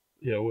notes,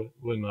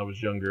 when I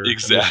was younger.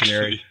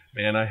 Exactly.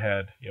 Man, I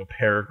had,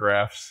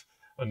 paragraphs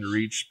under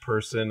each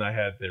person. I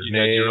had their you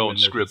name had your own and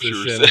their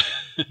scriptures. position.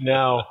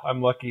 Now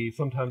I'm lucky.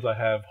 Sometimes I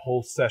have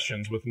whole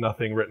sessions with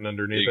nothing written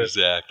underneath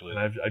exactly. it.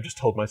 And I just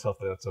told myself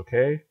that that's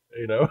okay.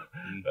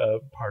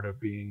 Part of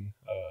being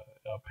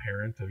a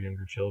parent of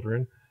younger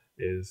children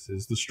is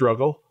the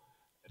struggle.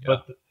 Yeah.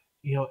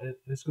 But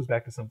this goes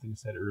back to something you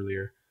said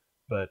earlier.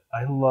 But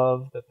I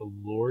love that the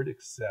Lord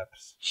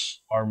accepts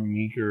our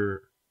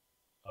meager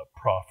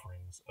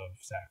profferings of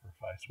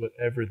sacrifice,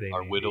 whatever they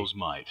our may widow's be.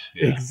 mite.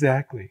 Yeah.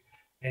 Exactly.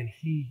 And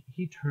he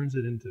turns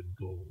it into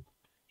gold.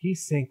 He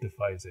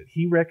sanctifies it.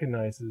 He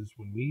recognizes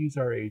when we use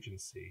our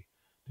agency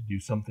to do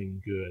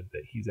something good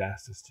that he's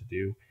asked us to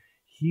do,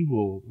 he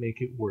will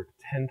make it work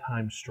 10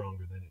 times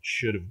stronger than it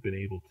should have been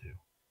able to.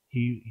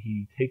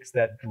 He takes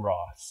that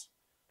dross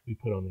we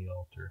put on the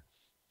altar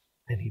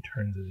and he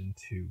turns it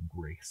into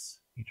grace.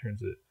 He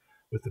turns it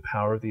with the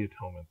power of the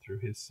atonement through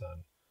his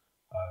son.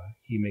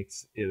 He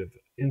makes it of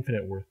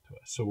infinite worth to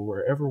us. So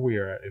wherever we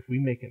are at, if we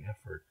make an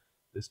effort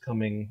this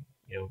coming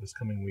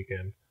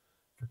weekend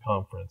for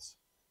conference,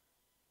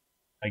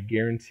 I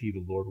guarantee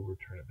the Lord will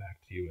return it back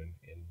to you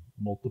in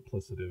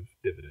multiplicative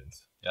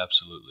dividends.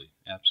 Absolutely.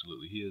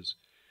 Absolutely.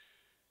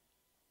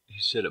 He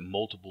said it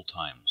multiple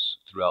times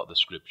throughout the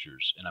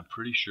scriptures, and I'm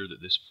pretty sure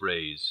that this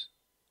phrase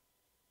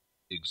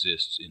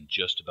exists in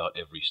just about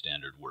every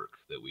standard work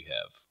that we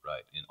have,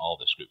 right, in all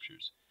the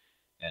scriptures.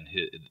 And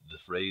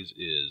the phrase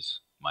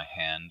is, my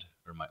hand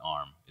or my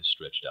arm is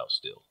stretched out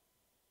still.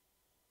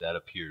 That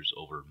appears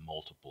over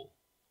multiple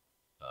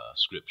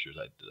scriptures.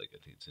 I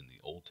think it's in the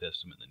Old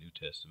Testament, the New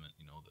Testament,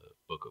 the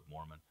Book of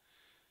Mormon.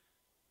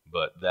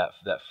 But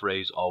that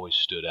phrase always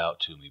stood out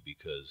to me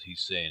because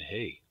he's saying,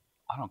 hey,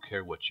 I don't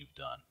care what you've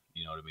done.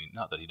 You know what I mean?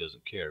 Not that he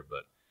doesn't care,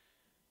 but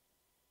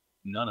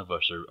none of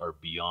us are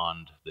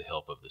beyond the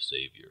help of the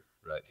Savior,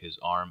 right? His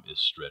arm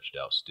is stretched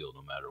out still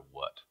no matter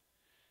what.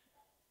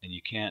 And you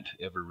can't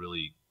ever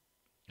really,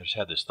 I just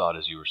had this thought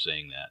as you were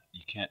saying that,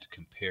 you can't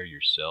compare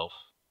yourself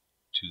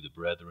to the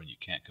brethren. You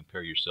can't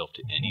compare yourself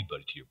to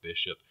anybody, to your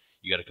bishop.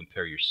 You got to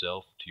compare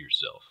yourself to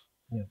yourself.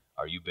 Yeah.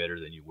 Are you better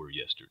than you were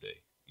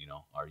yesterday?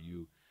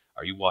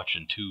 Are you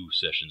watching 2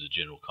 sessions of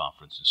general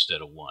conference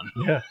instead of 1?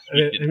 Yeah.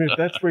 If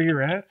that's where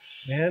you're at,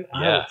 man,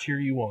 I will cheer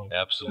you on.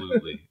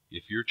 Absolutely.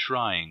 If you're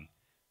trying,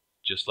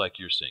 just like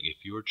you're saying,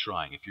 if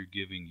you're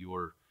giving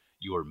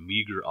your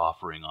meager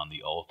offering on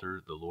the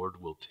altar, the Lord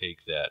will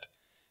take that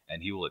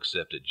and he will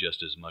accept it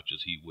just as much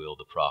as he will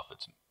the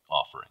prophet's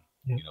offering,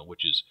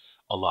 which is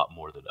a lot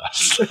more than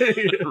us.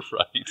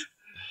 Right?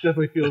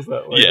 Definitely feels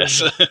that way.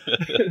 Yes.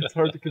 It's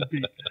hard to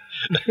compete.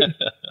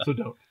 So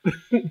don't.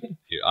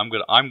 Here, I'm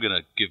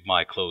gonna give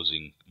my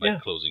closing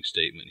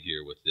statement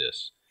here with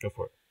this. Go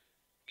for it.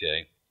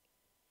 Okay.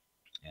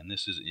 And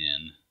this is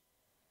in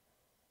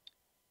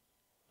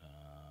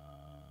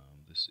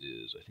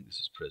I think this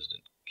is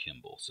President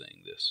Kimball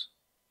saying this.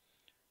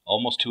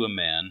 Almost to a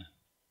man,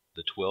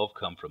 the 12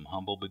 come from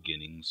humble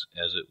beginnings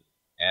as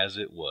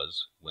it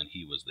was when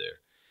he was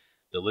there.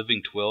 The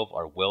living 12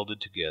 are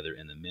welded together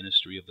in the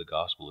ministry of the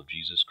gospel of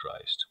Jesus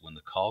Christ. When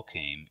the call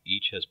came,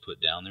 each has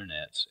put down their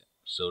nets,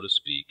 so to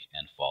speak,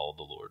 and followed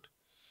the Lord.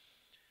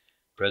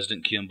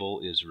 President Kimball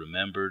is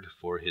remembered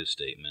for his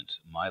statement,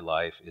 "My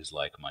life is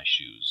like my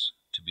shoes,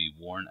 to be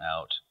worn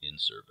out in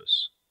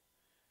service."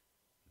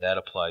 That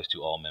applies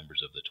to all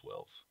members of the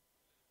 12.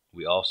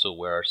 We also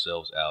wear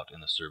ourselves out in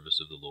the service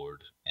of the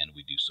Lord, and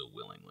we do so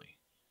willingly.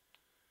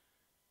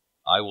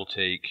 I will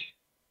take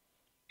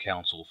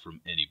counsel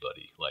from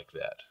anybody like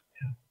that,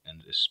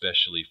 and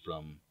especially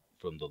from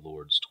the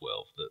Lord's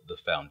 12, the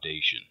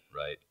foundation,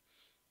 right,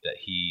 that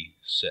he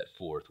set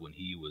forth when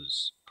he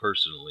was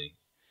personally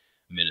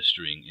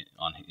ministering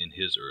in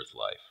his earth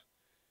life.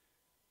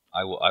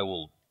 I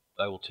will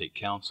take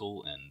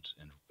counsel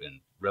and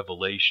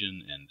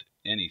revelation and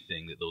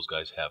anything that those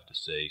guys have to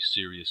say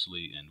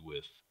seriously and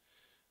with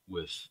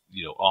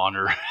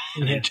honor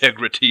and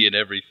integrity and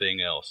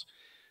everything else,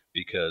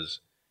 because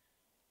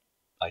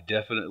I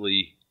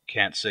definitely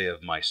can't say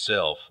of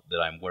myself that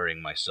I'm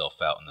wearing myself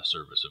out in the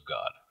service of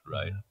God,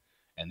 right? Yeah.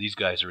 And these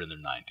guys are in their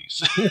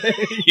 90s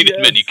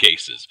in many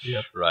cases,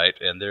 right?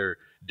 And they're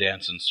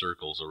dancing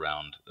circles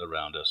around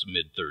us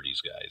mid-30s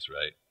guys,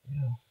 right?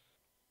 Yeah.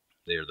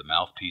 They are the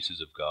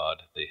mouthpieces of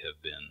God. They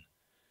have been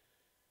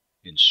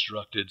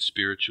instructed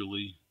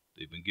spiritually.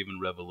 They've been given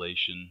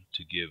revelation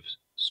to give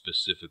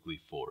specifically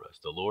for us.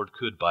 The Lord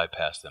could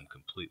bypass them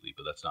completely,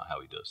 but that's not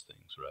how he does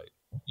things, right?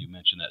 You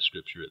mentioned that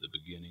scripture at the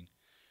beginning.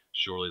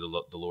 Surely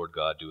the Lord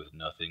God doeth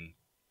nothing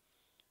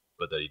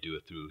but that he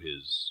doeth through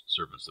his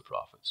servants, the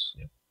prophets,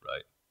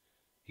 right?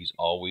 He's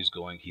always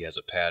going, he has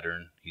a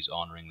pattern. He's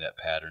honoring that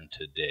pattern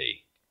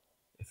today.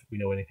 If we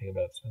know anything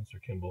about Spencer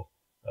Kimball,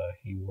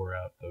 he wore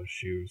out those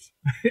shoes.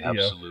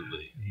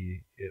 Absolutely.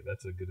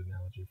 That's a good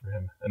analogy for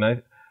him. And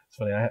it's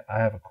funny, I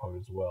have a quote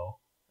as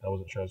well. I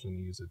wasn't sure I was going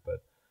to use it,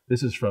 but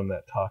this is from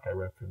that talk I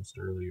referenced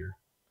earlier.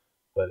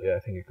 But I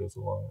think it goes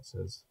along. It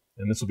says,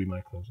 and this will be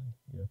my closing.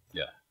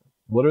 Yeah.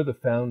 What are the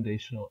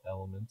foundational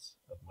elements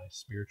of my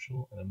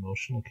spiritual and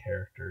emotional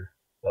character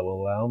that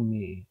will allow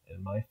me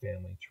and my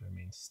family to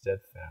remain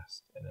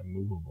steadfast and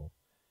immovable,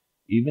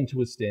 even to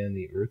withstand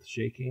the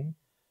earth-shaking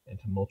and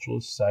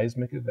tumultuous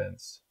seismic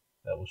events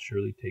that will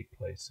surely take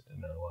place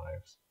in our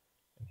lives?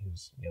 And he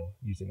was,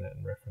 using that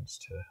in reference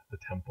to the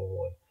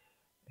temple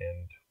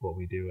and what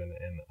we do. And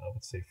I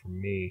would say for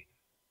me,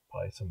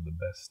 probably some of the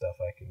best stuff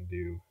I can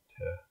do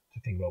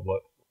to think about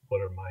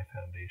what are my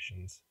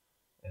foundations,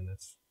 and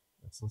it's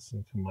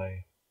listening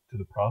to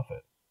the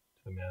prophet,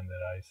 to the man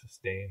that I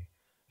sustain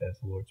as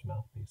the Lord's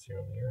mouthpiece here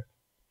on the earth.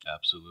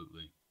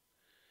 Absolutely.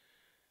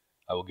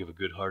 I will give a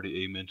good-hearted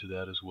amen to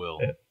that as well.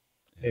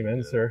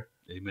 Amen, sir.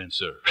 Amen,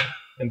 sir.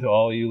 And to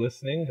all you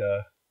listening,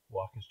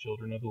 walk as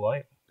children of the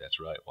light. That's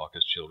right. Walk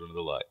as children of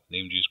the light. In the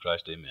name of Jesus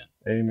Christ, amen.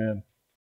 Amen.